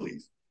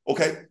Italy's.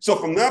 Okay. So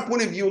from that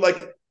point of view,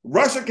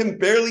 Russia can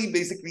barely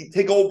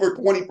take over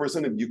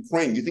 20% of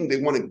Ukraine. You think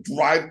they want to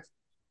drive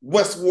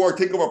westward,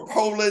 take over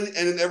Poland,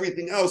 and then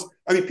everything else?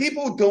 I mean,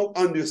 people don't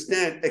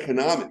understand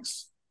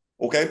economics,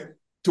 okay,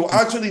 to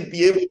actually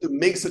be able to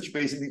make such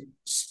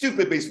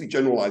stupid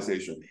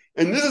generalization.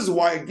 And this is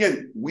why,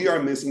 again, we are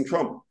missing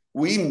Trump.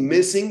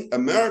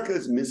 America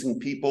is missing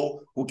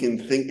people who can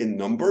think in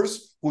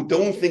numbers, who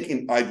don't think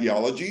in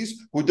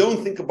ideologies, who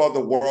don't think about the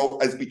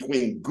world as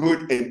between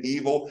good and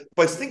evil,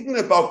 but thinking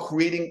about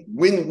creating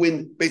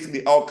win-win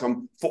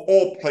outcome for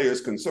all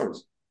players'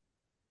 concerns.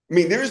 I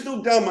mean, there is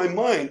no doubt in my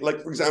mind,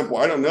 for example,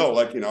 I don't know,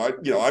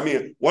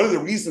 one of the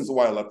reasons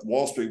why I left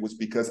Wall Street was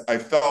because I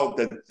felt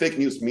that fake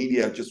news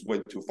media just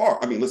went too far.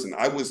 I mean, listen,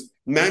 I was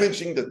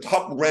managing the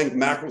top-ranked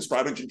macro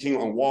strategy team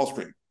on Wall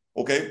Street,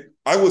 okay?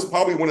 I was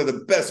probably one of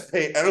the best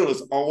paid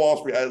analysts on Wall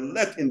Street. I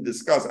left in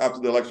disgust after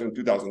the election in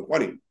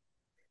 2020.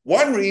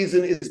 One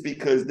reason is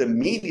because the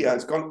media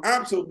has gone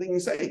absolutely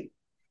insane.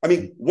 I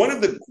mean, one of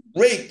the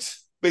great,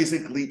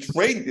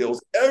 trade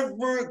deals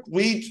ever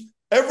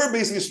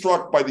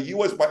struck by the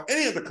U.S. by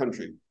any other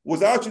country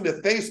was actually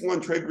the phase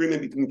 1 trade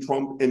agreement between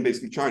Trump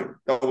and China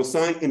that was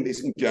signed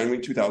in January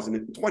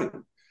 2020,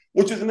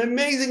 which is an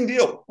amazing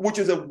deal, which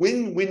is a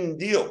win-win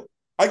deal.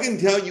 I can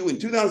tell you in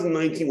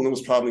 2019, when I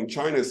was traveling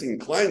China, seeing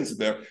clients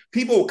there,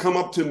 people would come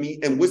up to me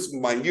and whisper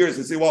in my ears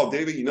and say, well,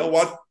 David, you know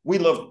what? We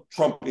love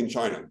Trump in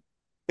China.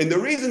 And the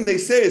reason they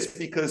say is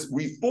because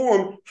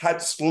reform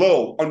had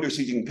slowed under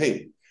Xi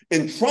Jinping.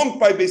 And Trump,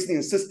 by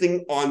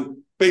insisting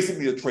on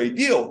a trade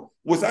deal,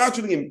 was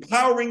actually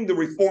empowering the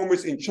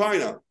reformers in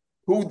China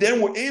who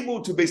then were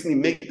able to basically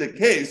make the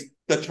case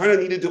that China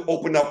needed to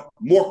open up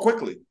more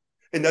quickly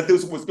and that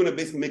this was going to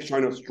basically make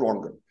China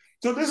stronger.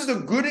 So this is a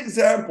good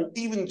example.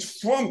 Even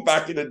Trump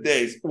back in the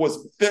days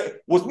was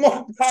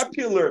more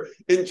popular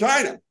in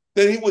China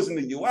than he was in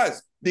the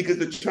US because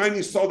the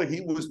Chinese saw that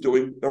he was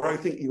doing the right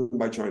thing even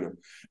by China.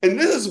 And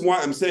this is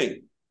why I'm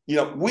saying,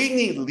 we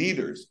need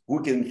leaders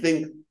who can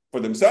think for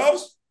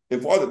themselves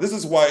and for others. This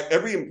is why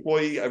every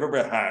employee I've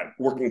ever had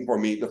working for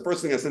me, the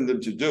first thing I send them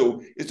to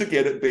do is to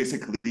get it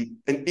basically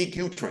an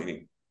EQ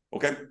training.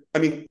 Okay. I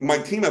mean, my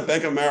team at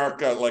Bank of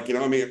America, I've got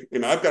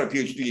a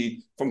PhD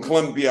from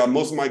Columbia.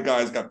 Most of my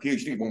guys got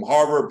PhD from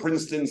Harvard,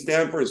 Princeton,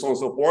 Stanford, and so on and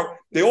so forth.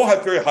 They all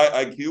have very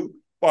high IQ.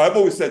 But I've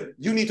always said,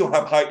 you need to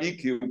have high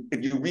EQ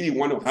if you really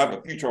want to have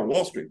a future on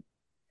Wall Street.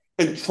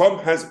 And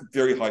Trump has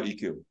very high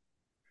EQ.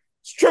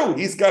 It's true.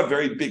 He's got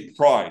very big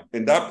pride,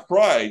 and that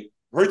pride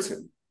hurts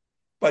him.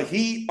 But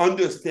he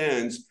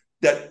understands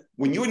that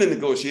when you're in a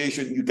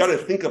negotiation, you got to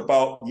think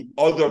about the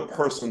other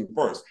person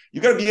first. You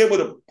got to be able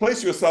to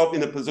place yourself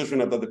in the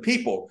position of other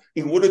people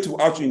in order to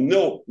actually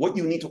know what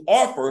you need to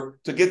offer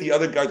to get the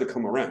other guy to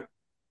come around.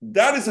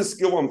 That is a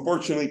skill,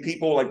 unfortunately,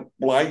 people like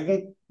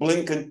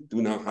Blinken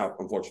do not have,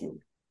 unfortunately.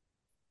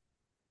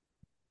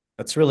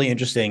 That's really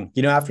interesting.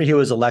 After he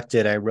was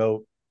elected, I read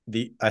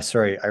The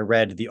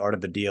Art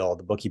of the Deal,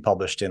 the book he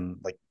published in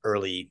like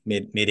early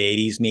mid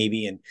 80s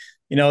maybe. And,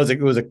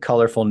 it was a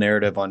colorful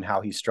narrative on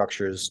how he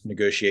structures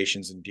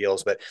negotiations and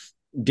deals, but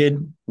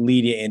did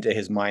lead you into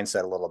his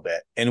mindset a little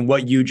bit. And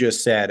what you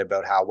just said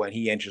about how when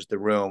he enters the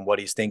room, what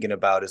he's thinking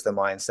about is the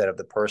mindset of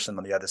the person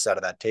on the other side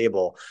of that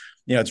table.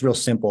 It's real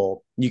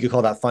simple. You could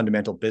call that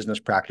fundamental business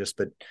practice,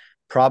 but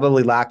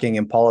probably lacking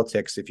in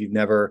politics if you've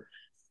never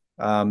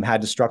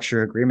had to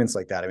structure agreements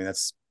like that. I mean,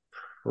 that's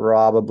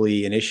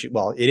probably an issue.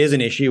 Well, it is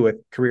an issue with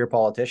career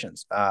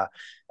politicians.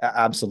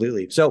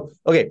 Absolutely. So,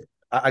 okay,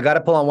 I got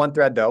to pull on one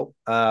thread though.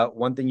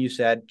 One thing you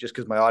said, just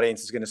because my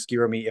audience is going to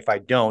skewer me if I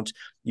don't,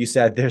 you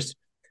said there's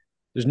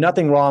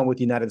nothing wrong with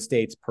the United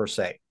States per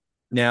se.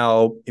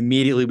 Now,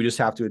 immediately we just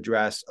have to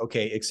address,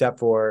 okay, except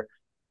for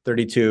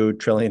 $32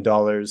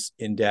 trillion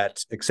in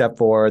debt, except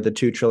for the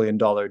 $2 trillion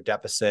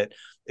deficit,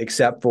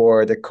 except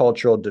for the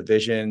cultural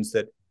divisions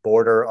that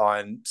border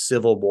on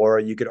civil war,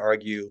 you could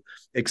argue,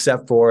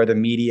 except for the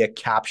media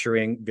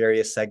capturing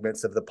various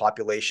segments of the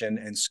population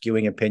and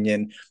skewing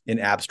opinion in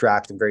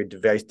abstract and very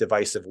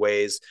divisive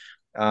ways,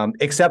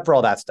 except for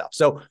all that stuff.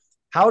 So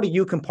how do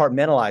you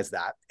compartmentalize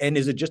that? And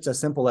is it just as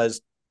simple as,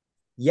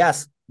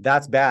 yes,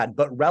 that's bad,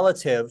 but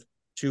relative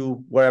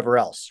to wherever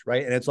else,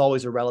 right? And it's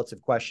always a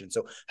relative question.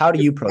 So how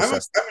do you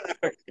process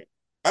that?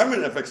 I'm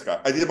an FX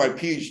guy. I did my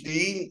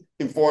PhD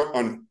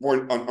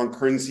on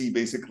currency,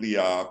 basically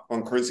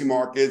on currency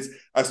markets.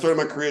 I started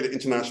my career at the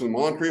International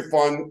Monetary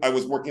Fund. I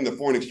was working in the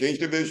foreign exchange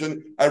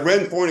division. I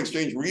ran foreign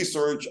exchange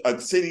research at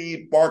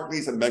Citi,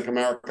 Barclays, and Bank of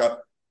America.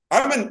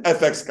 I'm an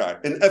FX guy,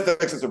 and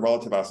FX is a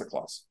relative asset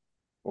class.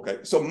 Okay,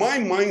 so my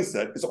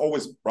mindset is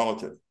always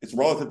relative. It's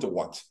relative to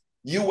what?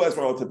 U.S.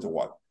 relative to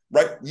what?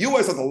 Right?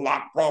 U.S. has a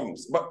lot of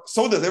problems, but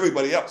so does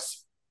everybody else.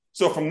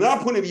 So from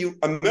that point of view,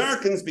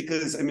 Americans,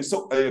 because a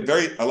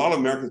lot of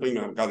Americans don't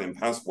even have gotten a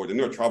passport. They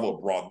never travel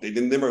abroad. They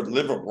never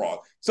live abroad.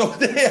 So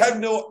they have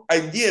no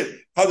idea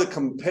how to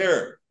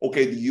compare,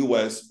 the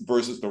U.S.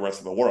 versus the rest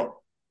of the world.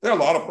 There are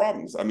a lot of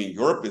problems. I mean,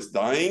 Europe is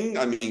dying.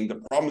 I mean,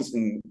 the problems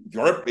in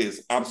Europe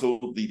is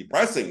absolutely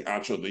depressing,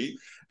 actually.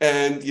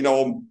 And,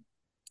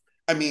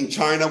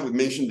 China, we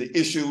mentioned the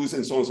issues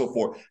and so on and so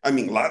forth. I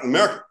mean, Latin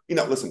America,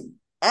 listen,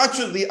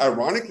 actually,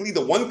 ironically,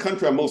 the one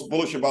country I'm most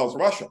bullish about is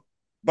Russia.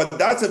 But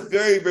that's a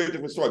very, very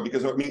different story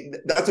because,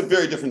 that's a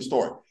very different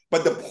story.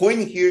 But the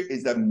point here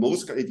is that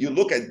if you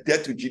look at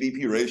debt to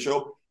GDP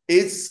ratio,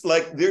 it's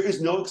like there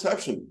is no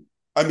exception.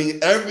 I mean,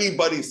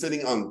 everybody's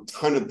sitting on a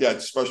ton of debt,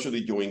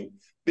 especially doing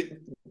debt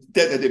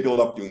that they built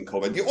up during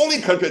COVID. The only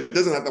country that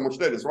doesn't have that much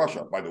debt is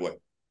Russia, by the way.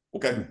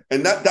 Okay.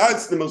 And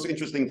that's the most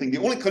interesting thing. The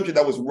only country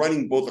that was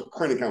running both a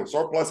current account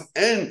surplus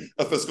and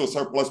a fiscal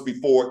surplus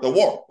before the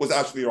war was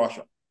actually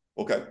Russia.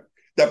 Okay.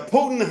 That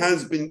Putin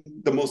has been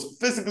the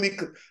most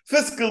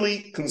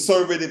fiscally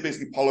conservative,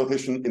 basically,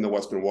 politician in the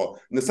Western world.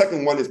 And the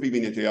second one is Bibi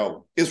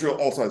Netanyahu. Israel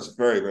also has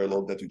very, very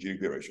low debt to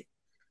GDP ratio.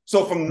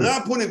 So from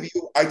that point of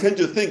view, I tend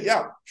to think,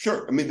 yeah,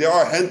 sure. I mean, there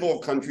are a handful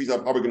of countries that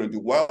are probably going to do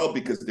well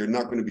because they're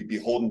not going to be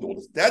beholden to all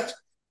this debt.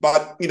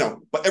 But,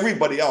 but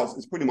everybody else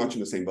is pretty much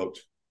in the same boat.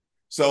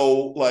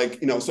 So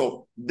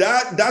so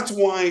that's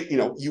why,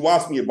 you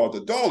asked me about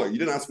the dollar. You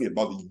didn't ask me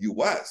about the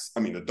US.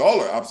 I mean, the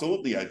dollar,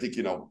 absolutely. I think,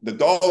 the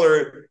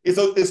dollar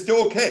is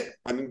still okay.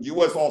 I mean,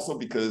 US also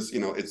because,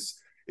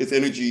 it's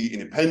energy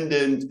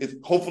independent.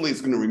 Hopefully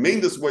it's going to remain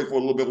this way for a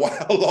little bit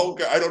while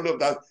longer. I don't know if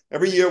that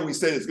every year we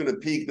say it's going to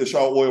peak the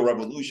shale oil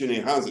revolution.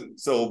 It hasn't.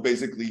 So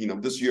basically,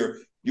 this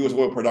year, US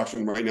oil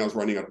production right now is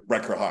running at a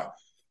record high.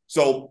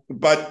 So,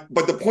 but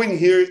the point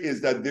here is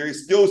that there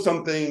is still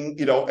something,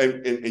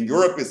 and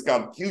Europe has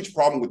got a huge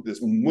problem with this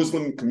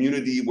Muslim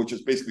community, which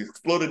has basically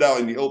exploded out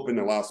in the open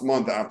the last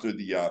month after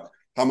the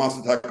Hamas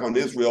attack on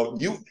Israel.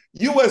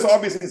 U.S.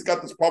 obviously has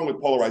got this problem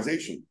with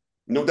polarization,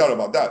 no doubt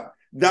about that.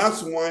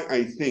 That's why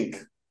I think,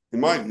 in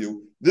my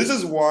view, this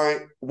is why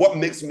what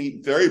makes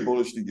me very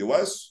bullish the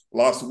US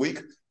last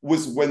week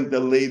was when the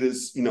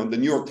latest, the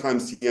New York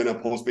Times Siena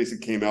post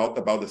basically came out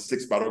about the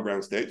 6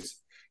 battleground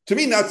states. To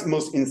me, that's the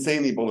most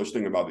insanely bullish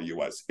thing about the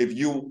US. If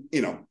you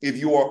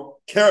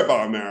care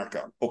about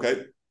America,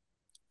 okay?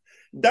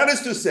 That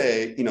is to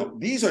say,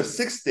 these are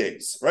 6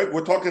 states, right?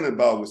 We're talking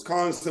about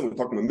Wisconsin, we're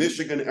talking about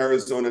Michigan,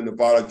 Arizona,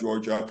 Nevada,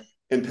 Georgia,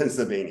 and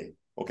Pennsylvania.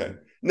 Okay.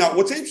 Now,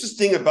 what's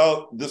interesting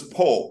about this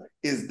poll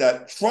is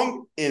that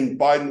Trump and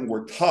Biden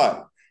were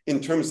tied in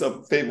terms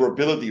of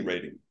favorability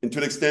rating, and to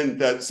the extent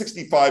that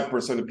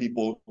 65% of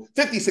people,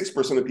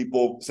 56% of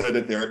people said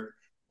that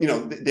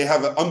they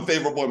have an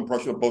unfavorable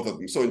impression of both of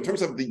them. So in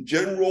terms of the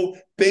general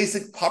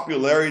basic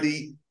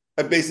popularity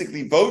and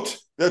basically vote,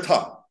 they're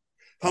tied.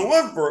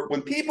 However,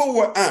 when people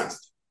were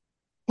asked,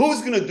 who's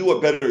going to do a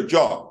better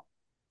job,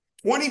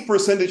 20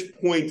 percentage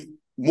point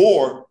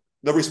more,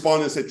 the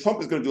respondents said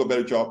Trump is going to do a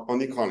better job on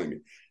the economy.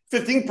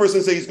 15%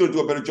 say he's going to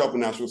do a better job on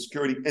national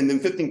security, and then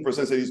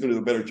 15% say he's going to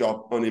do a better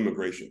job on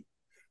immigration.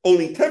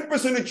 Only 10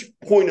 percentage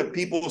point of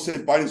people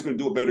said Biden's going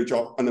to do a better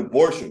job on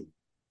abortion.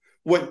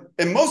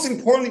 And most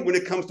importantly, when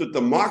it comes to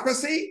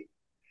democracy,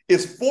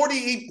 is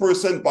 48%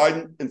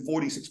 Biden and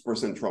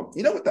 46% Trump.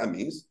 You know what that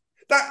means?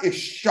 That is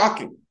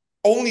shocking.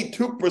 Only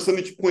 2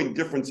 percentage point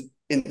difference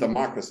in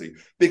democracy,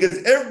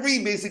 because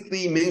every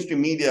basically mainstream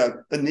media,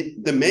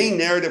 the main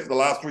narrative for the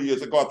last 3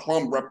 years, like, oh,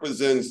 Trump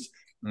represents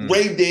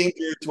grave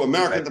danger to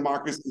American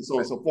democracy and so on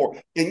and so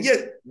forth. And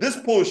yet this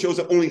poll shows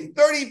that only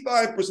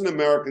 35% of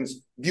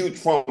Americans view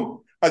Trump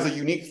as a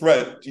unique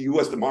threat to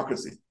US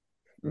democracy.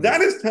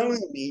 That is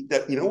telling me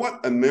that,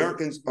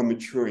 Americans are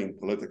maturing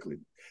politically.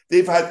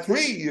 They've had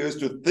 3 years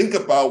to think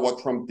about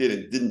what Trump did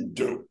and didn't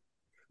do.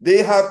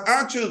 They have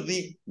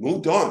actually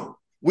moved on.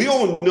 We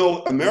all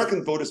know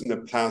American voters in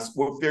the past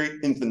were very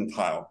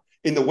infantile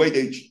in the way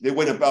they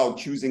went about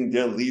choosing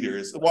their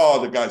leaders.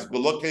 Well, the guy's good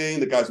looking,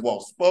 the guy's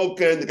well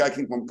spoken, the guy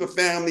came from a good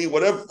family,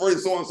 whatever, and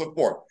so on and so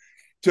forth.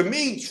 To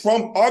me,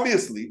 Trump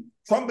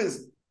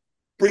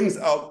brings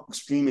out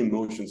extreme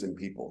emotions in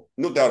people,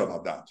 no doubt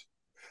about that.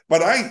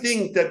 But I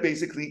think that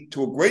basically,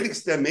 to a great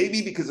extent,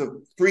 maybe because of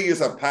 3 years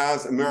have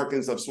passed,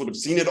 Americans have sort of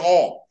seen it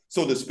all,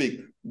 so to speak.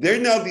 They're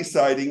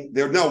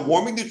now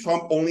warming to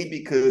Trump only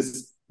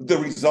because the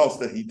results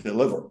that he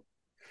delivered.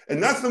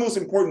 And that's the most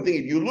important thing.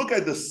 If you look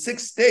at the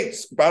 6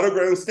 states,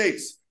 battleground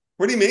states,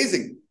 pretty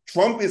amazing.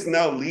 Trump is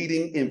now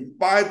leading in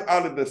 5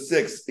 out of the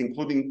 6,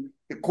 including,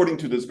 according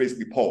to this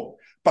basically poll,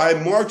 by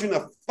a margin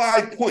of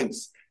 5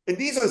 points. And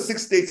these are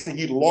 6 states that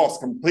he lost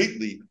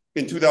completely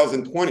in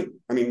 2020.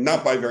 I mean,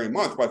 not by very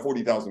much, by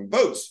 40,000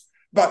 votes.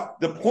 But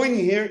the point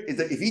here is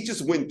that if he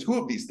just wins 2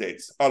 of these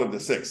states out of the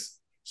 6,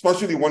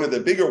 especially one of the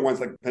bigger ones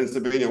like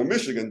Pennsylvania or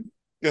Michigan,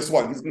 guess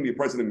what? He's going to be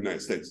president of the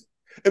United States.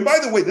 And by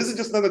the way, this is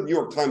just not a New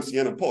York Times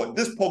Siena poll.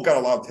 This poll got a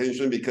lot of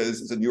attention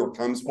because it's a New York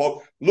Times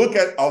poll. Look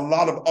at a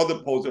lot of other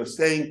polls that are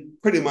saying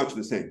pretty much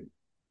the same.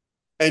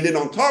 And then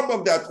on top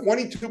of that,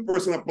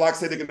 22% of blacks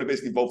say they're going to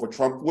basically vote for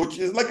Trump, which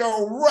is like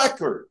a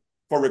record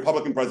for a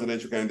Republican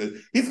presidential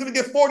candidate. He's going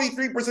to get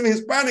 43% of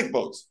Hispanic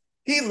votes.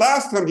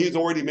 Last time he's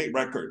already made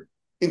record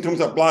in terms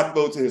of black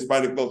votes and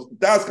Hispanic votes.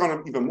 That's gone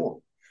up even more.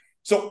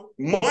 So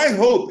my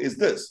hope is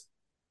this.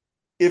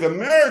 If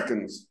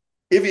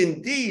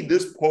indeed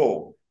this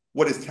poll,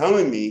 what it's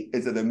telling me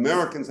is that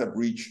Americans have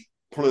reached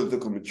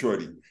political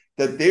maturity,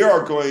 that they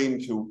are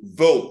going to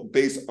vote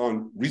based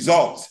on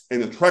results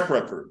and a track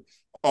record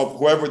of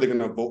whoever they're going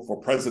to vote for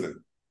president,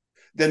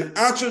 then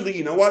actually,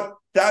 you know what?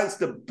 That's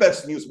the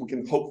best news we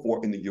can hope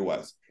for in the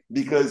US.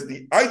 Because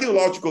the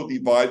ideological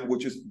divide,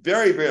 which is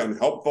very, very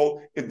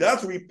unhelpful, if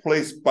that's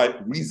replaced by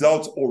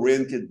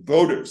results-oriented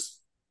voters,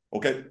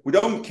 okay? We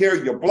don't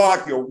care you're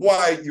black, you're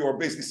white, you're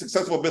basically a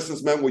successful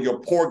businessman, or you're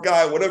a poor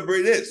guy, whatever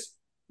it is.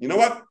 You know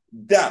what?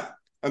 That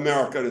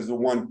America is the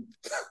one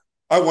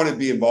I want to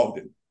be involved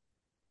in.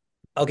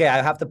 Okay,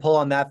 I have to pull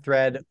on that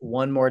thread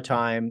one more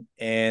time,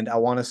 and I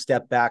want to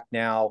step back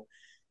now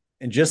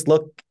and just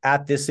look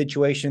at this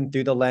situation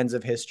through the lens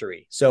of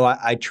history. So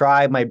I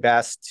try my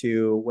best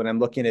to, when I'm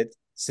looking at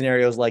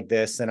scenarios like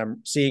this and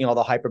I'm seeing all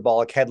the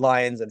hyperbolic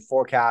headlines and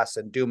forecasts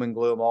and doom and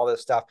gloom, all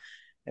this stuff,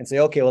 and say,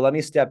 okay, well, let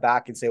me step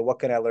back and say, what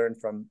can I learn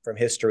from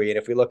history? And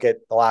if we look at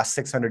the last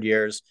 600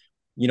 years,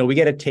 we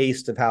get a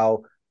taste of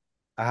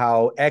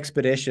how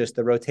expeditious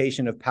the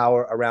rotation of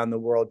power around the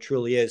world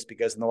truly is,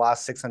 because in the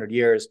last 600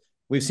 years,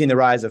 we've seen the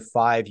rise of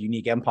 5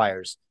 unique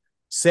empires,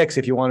 6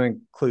 if you want to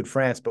include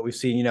France, but we've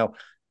seen,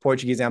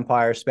 Portuguese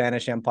Empire,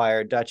 Spanish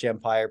Empire, Dutch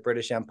Empire,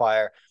 British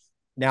Empire,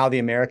 now the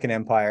American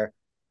Empire.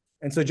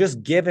 And so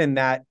just given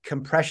that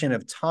compression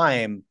of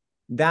time,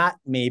 that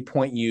may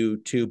point you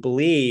to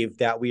believe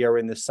that we are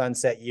in the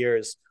sunset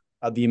years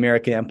of the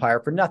American Empire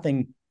for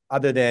nothing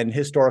other than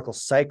historical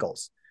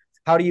cycles.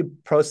 How do you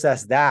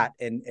process that?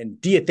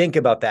 And do you think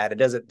about that? And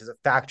does it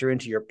factor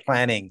into your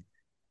planning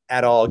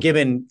at all,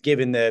 given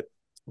the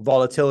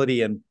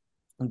volatility and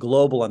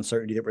global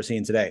uncertainty that we're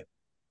seeing today?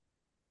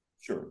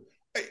 Sure.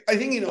 I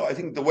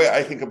think the way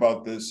I think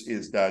about this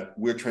is that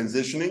we're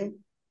transitioning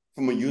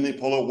from a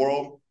unipolar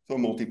world to a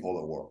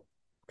multipolar world.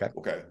 Okay.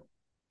 Okay.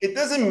 It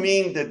doesn't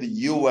mean that the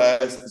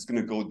US is going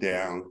to go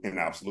down in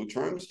absolute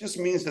terms. It just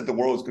means that the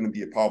world is going to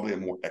be probably a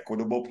more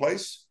equitable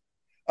place.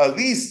 At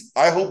least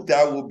I hope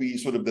that will be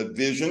sort of the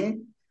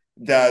vision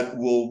that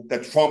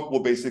Trump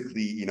will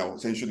basically,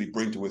 essentially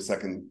bring to his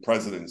second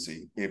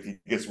presidency if he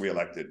gets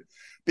reelected.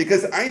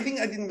 Because I think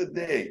at the end of the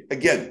day,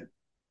 again,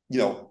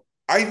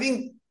 I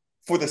think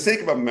for the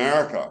sake of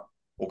America,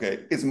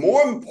 okay, it's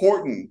more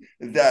important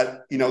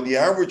that, the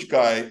average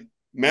guy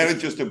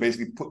manages to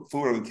basically put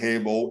food on the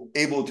table,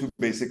 able to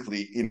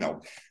basically,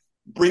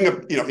 bring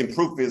up,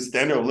 improve his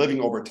standard of living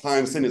over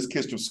time, send his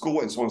kids to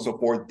school and so on and so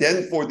forth.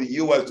 Then for the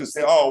US to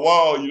say, oh,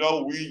 wow,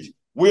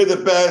 we're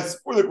the best,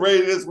 we're the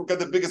greatest, we've got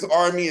the biggest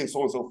army and so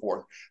on and so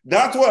forth.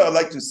 That's what I'd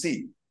like to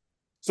see.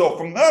 So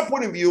from that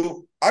point of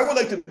view, I would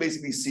like to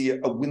basically see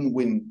a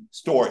win-win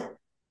story,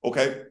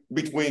 okay,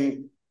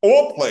 between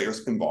all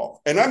players involved.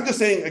 And I'm just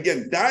saying,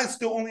 again, that's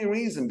the only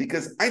reason,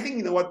 because I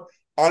think,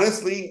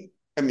 honestly,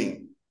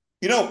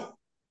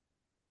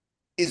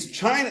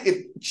 if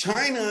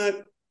China,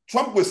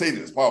 Trump would say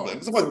this probably,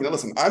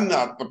 listen, I'm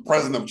not the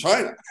president of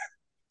China.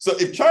 So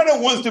if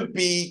China wants to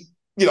be,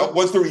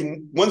 wants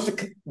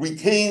to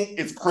retain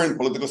its current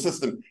political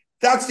system,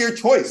 that's their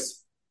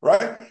choice,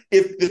 right?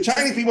 If the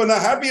Chinese people are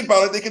not happy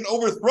about it, they can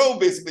overthrow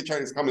basically the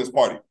Chinese Communist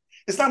Party.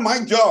 It's not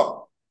my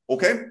job,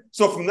 okay?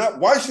 So from that,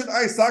 why should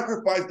I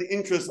sacrifice the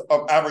interests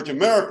of average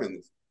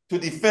Americans to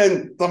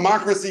defend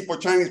democracy for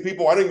Chinese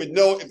people? I don't even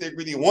know if they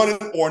really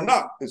want it or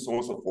not, and so on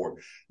and so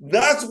forth.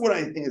 That's what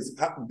I think is,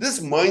 this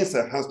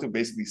mindset has to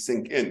basically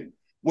sink in,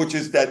 which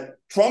is that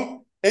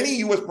Trump, any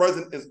US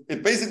president,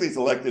 is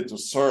elected to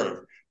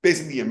serve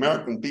basically the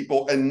American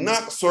people and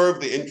not serve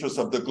the interests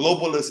of the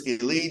globalist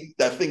elite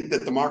that think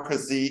that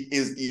democracy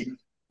is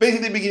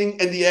basically the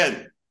beginning and the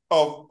end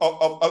of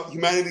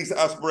humanity's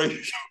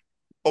aspiration.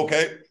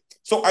 Okay?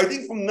 So I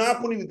think from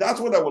that point of view, that's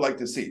what I would like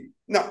to see.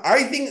 Now,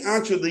 I think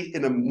actually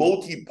in a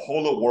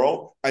multipolar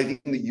world, I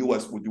think the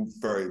US would do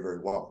very, very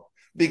well.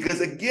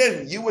 Because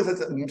again, US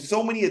has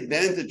so many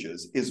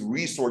advantages, is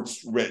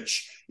resource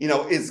rich,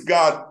 it's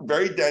got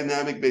very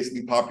dynamic,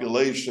 basically,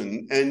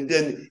 population. And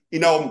then,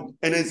 and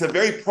it's a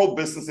very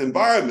pro-business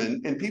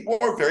environment and people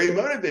are very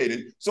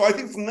motivated. So I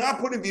think from that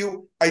point of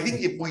view, I think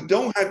if we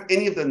don't have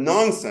any of the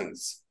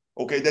nonsense,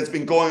 okay, that's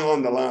been going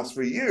on the last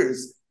 3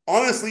 years,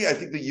 honestly, I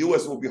think the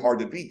US will be hard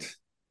to beat.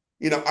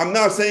 I'm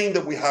not saying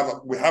that we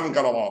haven't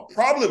got a lot of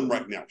problem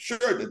right now.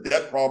 Sure, the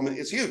debt problem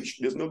is huge.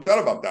 There's no doubt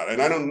about that.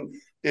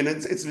 And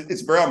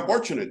it's very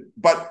unfortunate.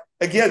 But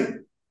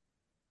again,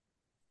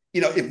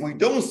 if we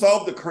don't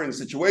solve the current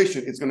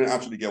situation, it's going to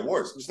actually get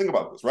worse. Just think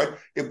about this, right?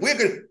 If we're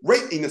going to,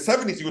 right in the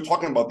 70s, you were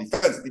talking about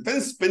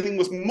defense spending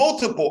was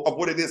multiple of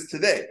what it is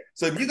today.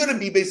 So if you're going to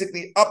be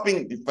basically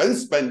upping defense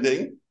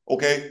spending,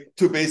 okay,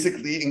 to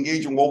basically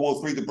engage in World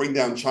War III to bring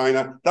down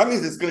China, that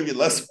means it's going to be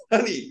less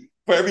money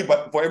for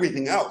everybody, for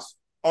everything else.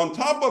 On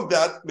top of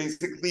that,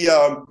 basically,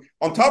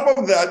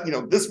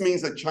 this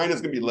means that China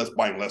is going to be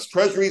buying less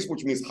treasuries,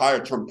 which means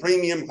higher term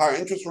premium, higher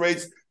interest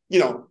rates,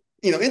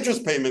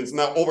 interest payments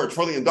now over $1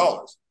 trillion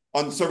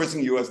on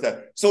servicing U.S.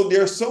 debt. So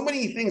there are so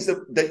many things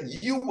that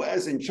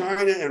U.S. and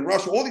China and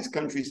Russia, all these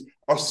countries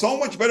are so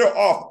much better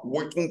off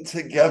working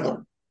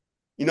together.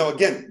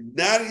 Again,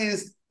 that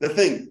is the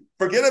thing.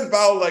 Forget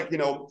about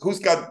who's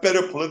got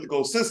better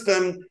political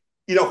system.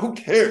 Who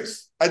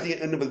cares at the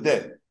end of the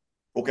day?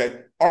 Okay,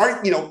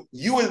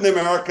 you as an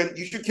American,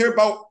 you should care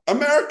about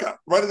America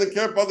rather than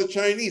care about the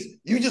Chinese.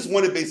 You just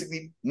want to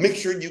basically make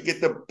sure you get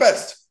the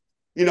best,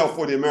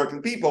 for the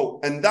American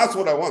people, and that's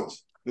what I want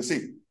to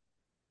see.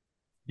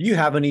 Do you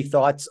have any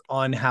thoughts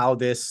on how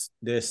this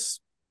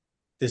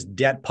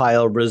debt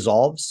pile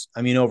resolves?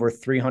 I mean, over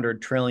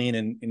 300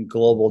 trillion in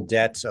global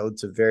debt owed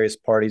to various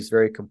parties,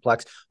 very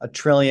complex. $1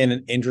 trillion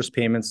in interest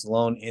payments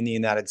alone in the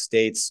United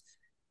States,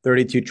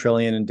 32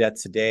 trillion in debt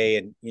today,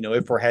 and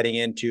if we're heading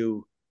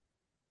into,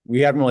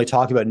 we haven't really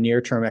talked about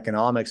near-term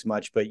economics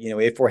much, but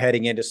if we're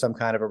heading into some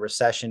kind of a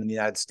recession in the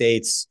United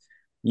States,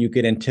 you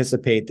could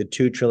anticipate the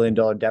 $2 trillion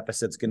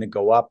deficit is going to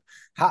go up.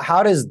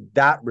 How does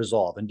that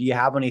resolve? And do you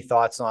have any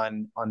thoughts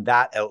on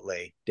that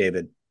outlay,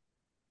 David?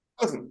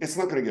 Listen, it's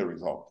not going to get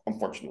resolved,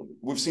 unfortunately.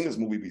 We've seen this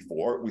movie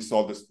before. We've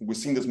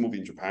seen this movie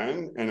in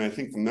Japan. And I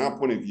think from that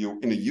point of view,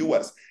 in the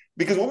US,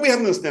 because what we have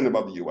to understand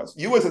about the US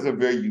has a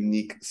very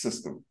unique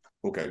system,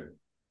 okay?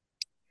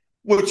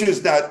 Which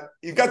is that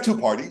you've got two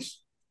parties,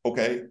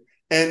 okay?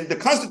 And the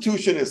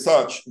Constitution is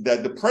such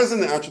that the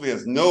president actually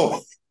has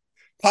no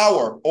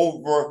power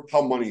over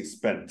how money is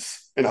spent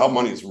and how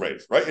money is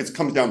raised, right? It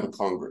comes down to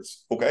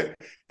Congress, okay?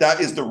 That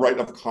is the right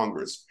of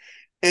Congress.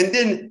 And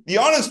then the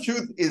honest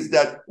truth is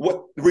that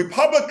what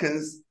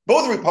Republicans,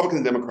 both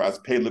Republicans and Democrats,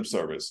 pay lip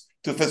service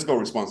to fiscal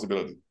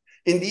responsibility.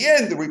 In the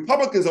end, the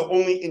Republicans are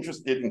only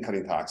interested in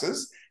cutting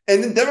taxes,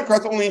 and the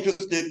Democrats are only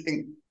interested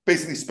in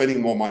basically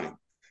spending more money.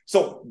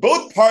 So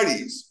both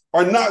parties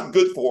are not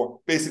good for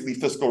basically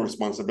fiscal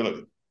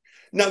responsibility.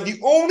 Now, the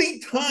only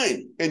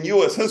time in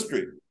US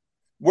history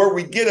where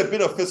we get a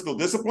bit of fiscal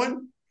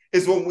discipline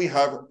is when we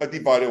have a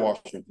divided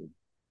Washington,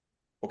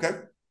 okay?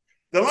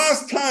 The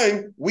last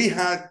time we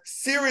had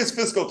serious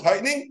fiscal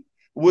tightening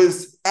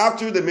was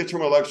after the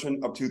midterm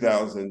election of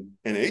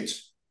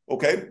 2008,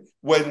 okay,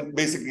 when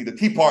basically the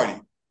Tea Party,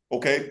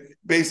 okay,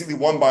 basically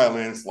won by a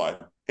landslide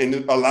and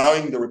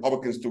allowing the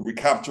Republicans to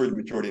recapture the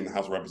majority in the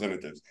House of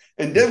Representatives.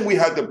 And then we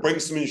had the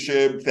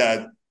brinksmanship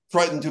that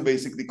threatened to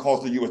basically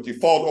cause the U.S.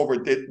 default over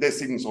debt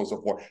ceiling and so on and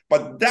so forth.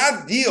 But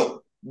that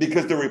deal,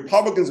 because the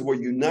Republicans were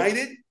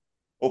united,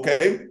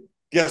 okay,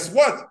 guess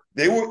what?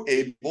 They were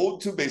able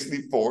to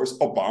basically force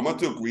Obama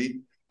to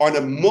agree on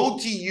a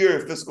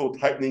multi-year fiscal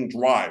tightening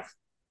drive,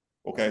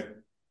 okay?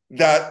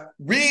 That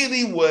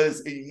really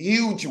was a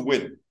huge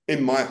win,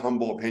 in my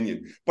humble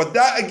opinion. But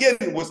that,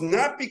 again, was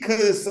not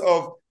because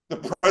of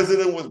the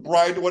president was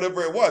bribed or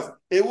whatever it was.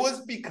 It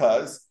was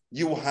because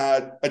you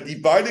had a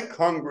divided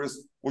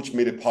Congress, which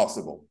made it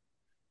possible.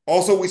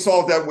 Also, we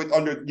saw that with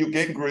under Newt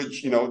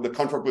Gingrich, the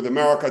contract with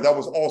America, that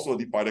was also a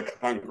divided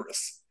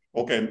Congress.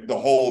 Okay, the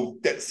whole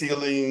debt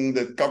ceiling,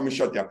 the government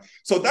shutdown.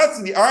 So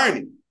that's the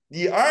irony.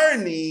 The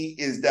irony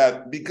is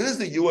that because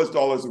the US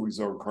dollar is a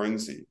reserve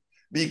currency,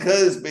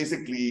 because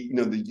basically,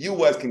 the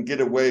US can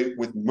get away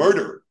with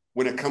murder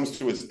when it comes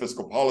to its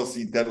fiscal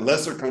policy that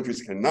lesser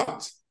countries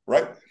cannot,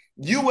 right?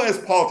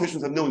 US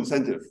politicians have no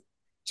incentive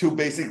to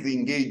basically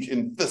engage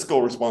in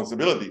fiscal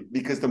responsibility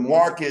because the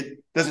market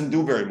doesn't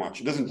do very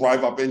much. It doesn't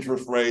drive up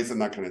interest rates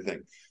and that kind of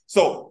thing.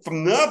 So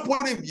from that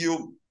point of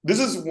view, this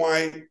is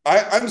why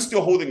I'm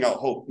still holding out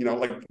hope.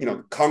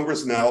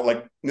 Congress now,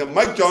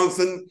 Mike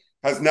Johnson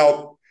has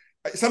now,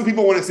 some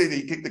people want to say that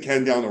he kicked the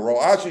can down the road.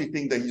 I actually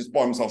think that he just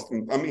bought himself.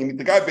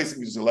 The guy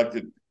basically was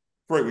elected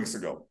 3 weeks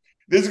ago.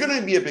 There's going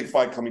to be a big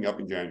fight coming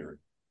up in January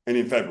and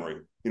in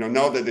February.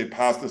 Now that they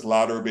passed this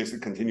latter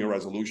basic continuing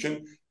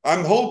resolution,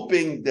 I'm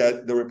hoping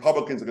that the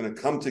Republicans are going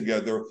to come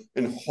together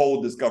and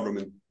hold this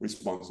government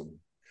responsible.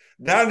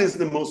 That is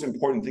the most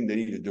important thing they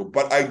need to do.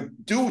 But I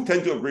do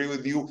tend to agree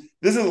with you.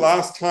 This is the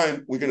last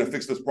time we're going to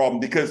fix this problem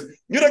because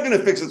you're not going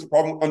to fix this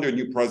problem under a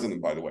new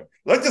president, by the way.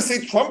 Let's just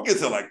say Trump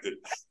gets elected.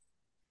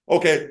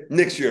 Okay,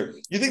 next year.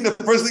 You think the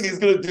first thing he's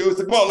going to do is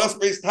say, well, let's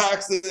raise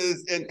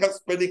taxes and cut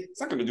spending? It's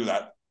not going to do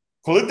that.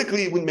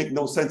 Politically, it would make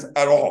no sense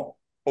at all.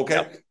 Okay?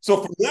 Yep. So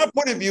from that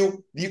point of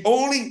view,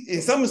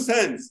 in some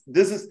sense,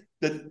 this is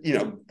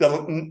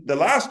the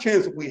last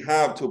chance we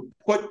have to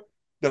put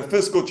the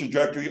fiscal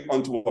trajectory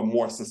onto a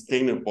more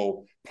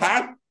sustainable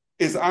path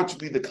is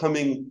actually the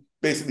coming,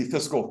 basically,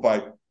 fiscal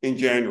fight in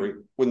January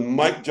when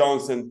Mike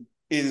Johnson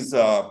is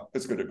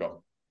going to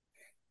go.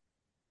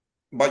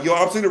 But you're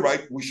absolutely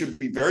right. We should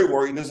be very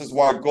worried. This is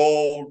why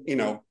gold,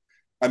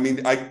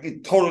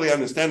 it's totally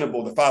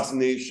understandable, the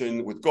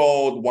fascination with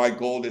gold, why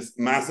gold is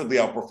massively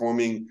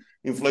outperforming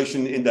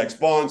inflation index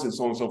bonds and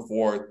so on and so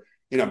forth.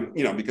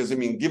 Because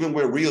given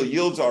where real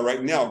yields are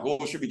right now,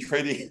 gold should be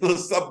trading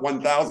sub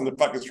 1,000. The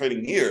fuck is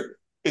trading here.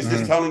 It's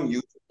just telling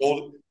you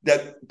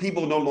that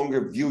people no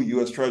longer view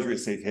U.S. Treasury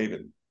as safe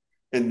haven,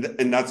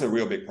 and that's a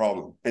real big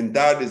problem. And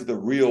that is the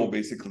real,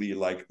 basically,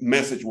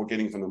 message we're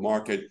getting from the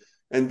market,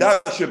 and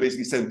that should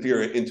basically send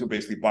fear into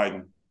basically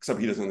Biden, except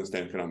he doesn't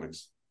understand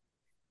economics.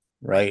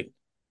 Right.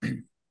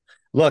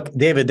 Look,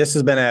 David, this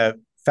has been a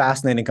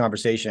fascinating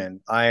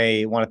conversation.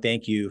 I want to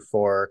thank you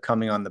for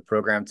coming on the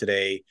program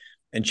today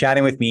and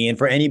chatting with me. And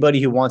for anybody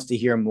who wants to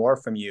hear more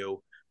from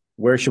you,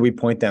 where should we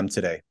point them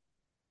today?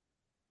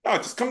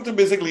 Just come to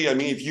basically, I have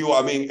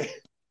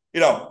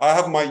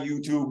my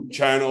YouTube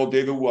channel,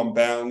 David Wu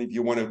Unbound, if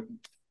you want to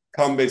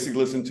come basically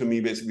listen to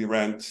me basically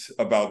rant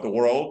about the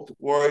world.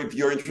 Or if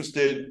you're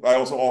interested, I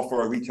also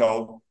offer a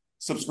retail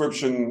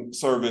subscription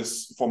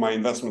service for my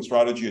investment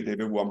strategy at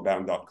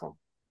davidwuunbound.com.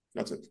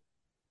 That's it.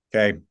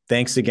 Okay.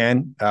 Thanks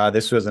again.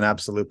 This was an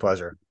absolute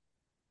pleasure.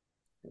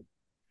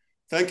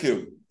 Thank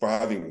you for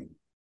having me.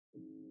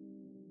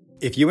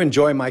 If you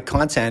enjoy my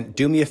content,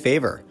 do me a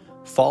favor.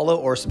 Follow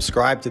or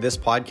subscribe to this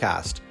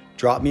podcast.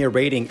 Drop me a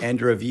rating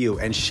and a review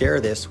and share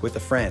this with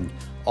a friend.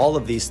 All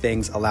of these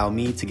things allow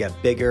me to get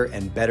bigger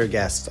and better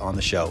guests on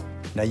the show.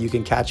 Now you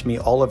can catch me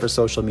all over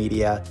social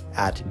media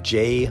at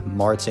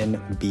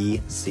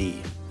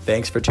jmartinbc.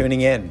 Thanks for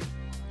tuning in.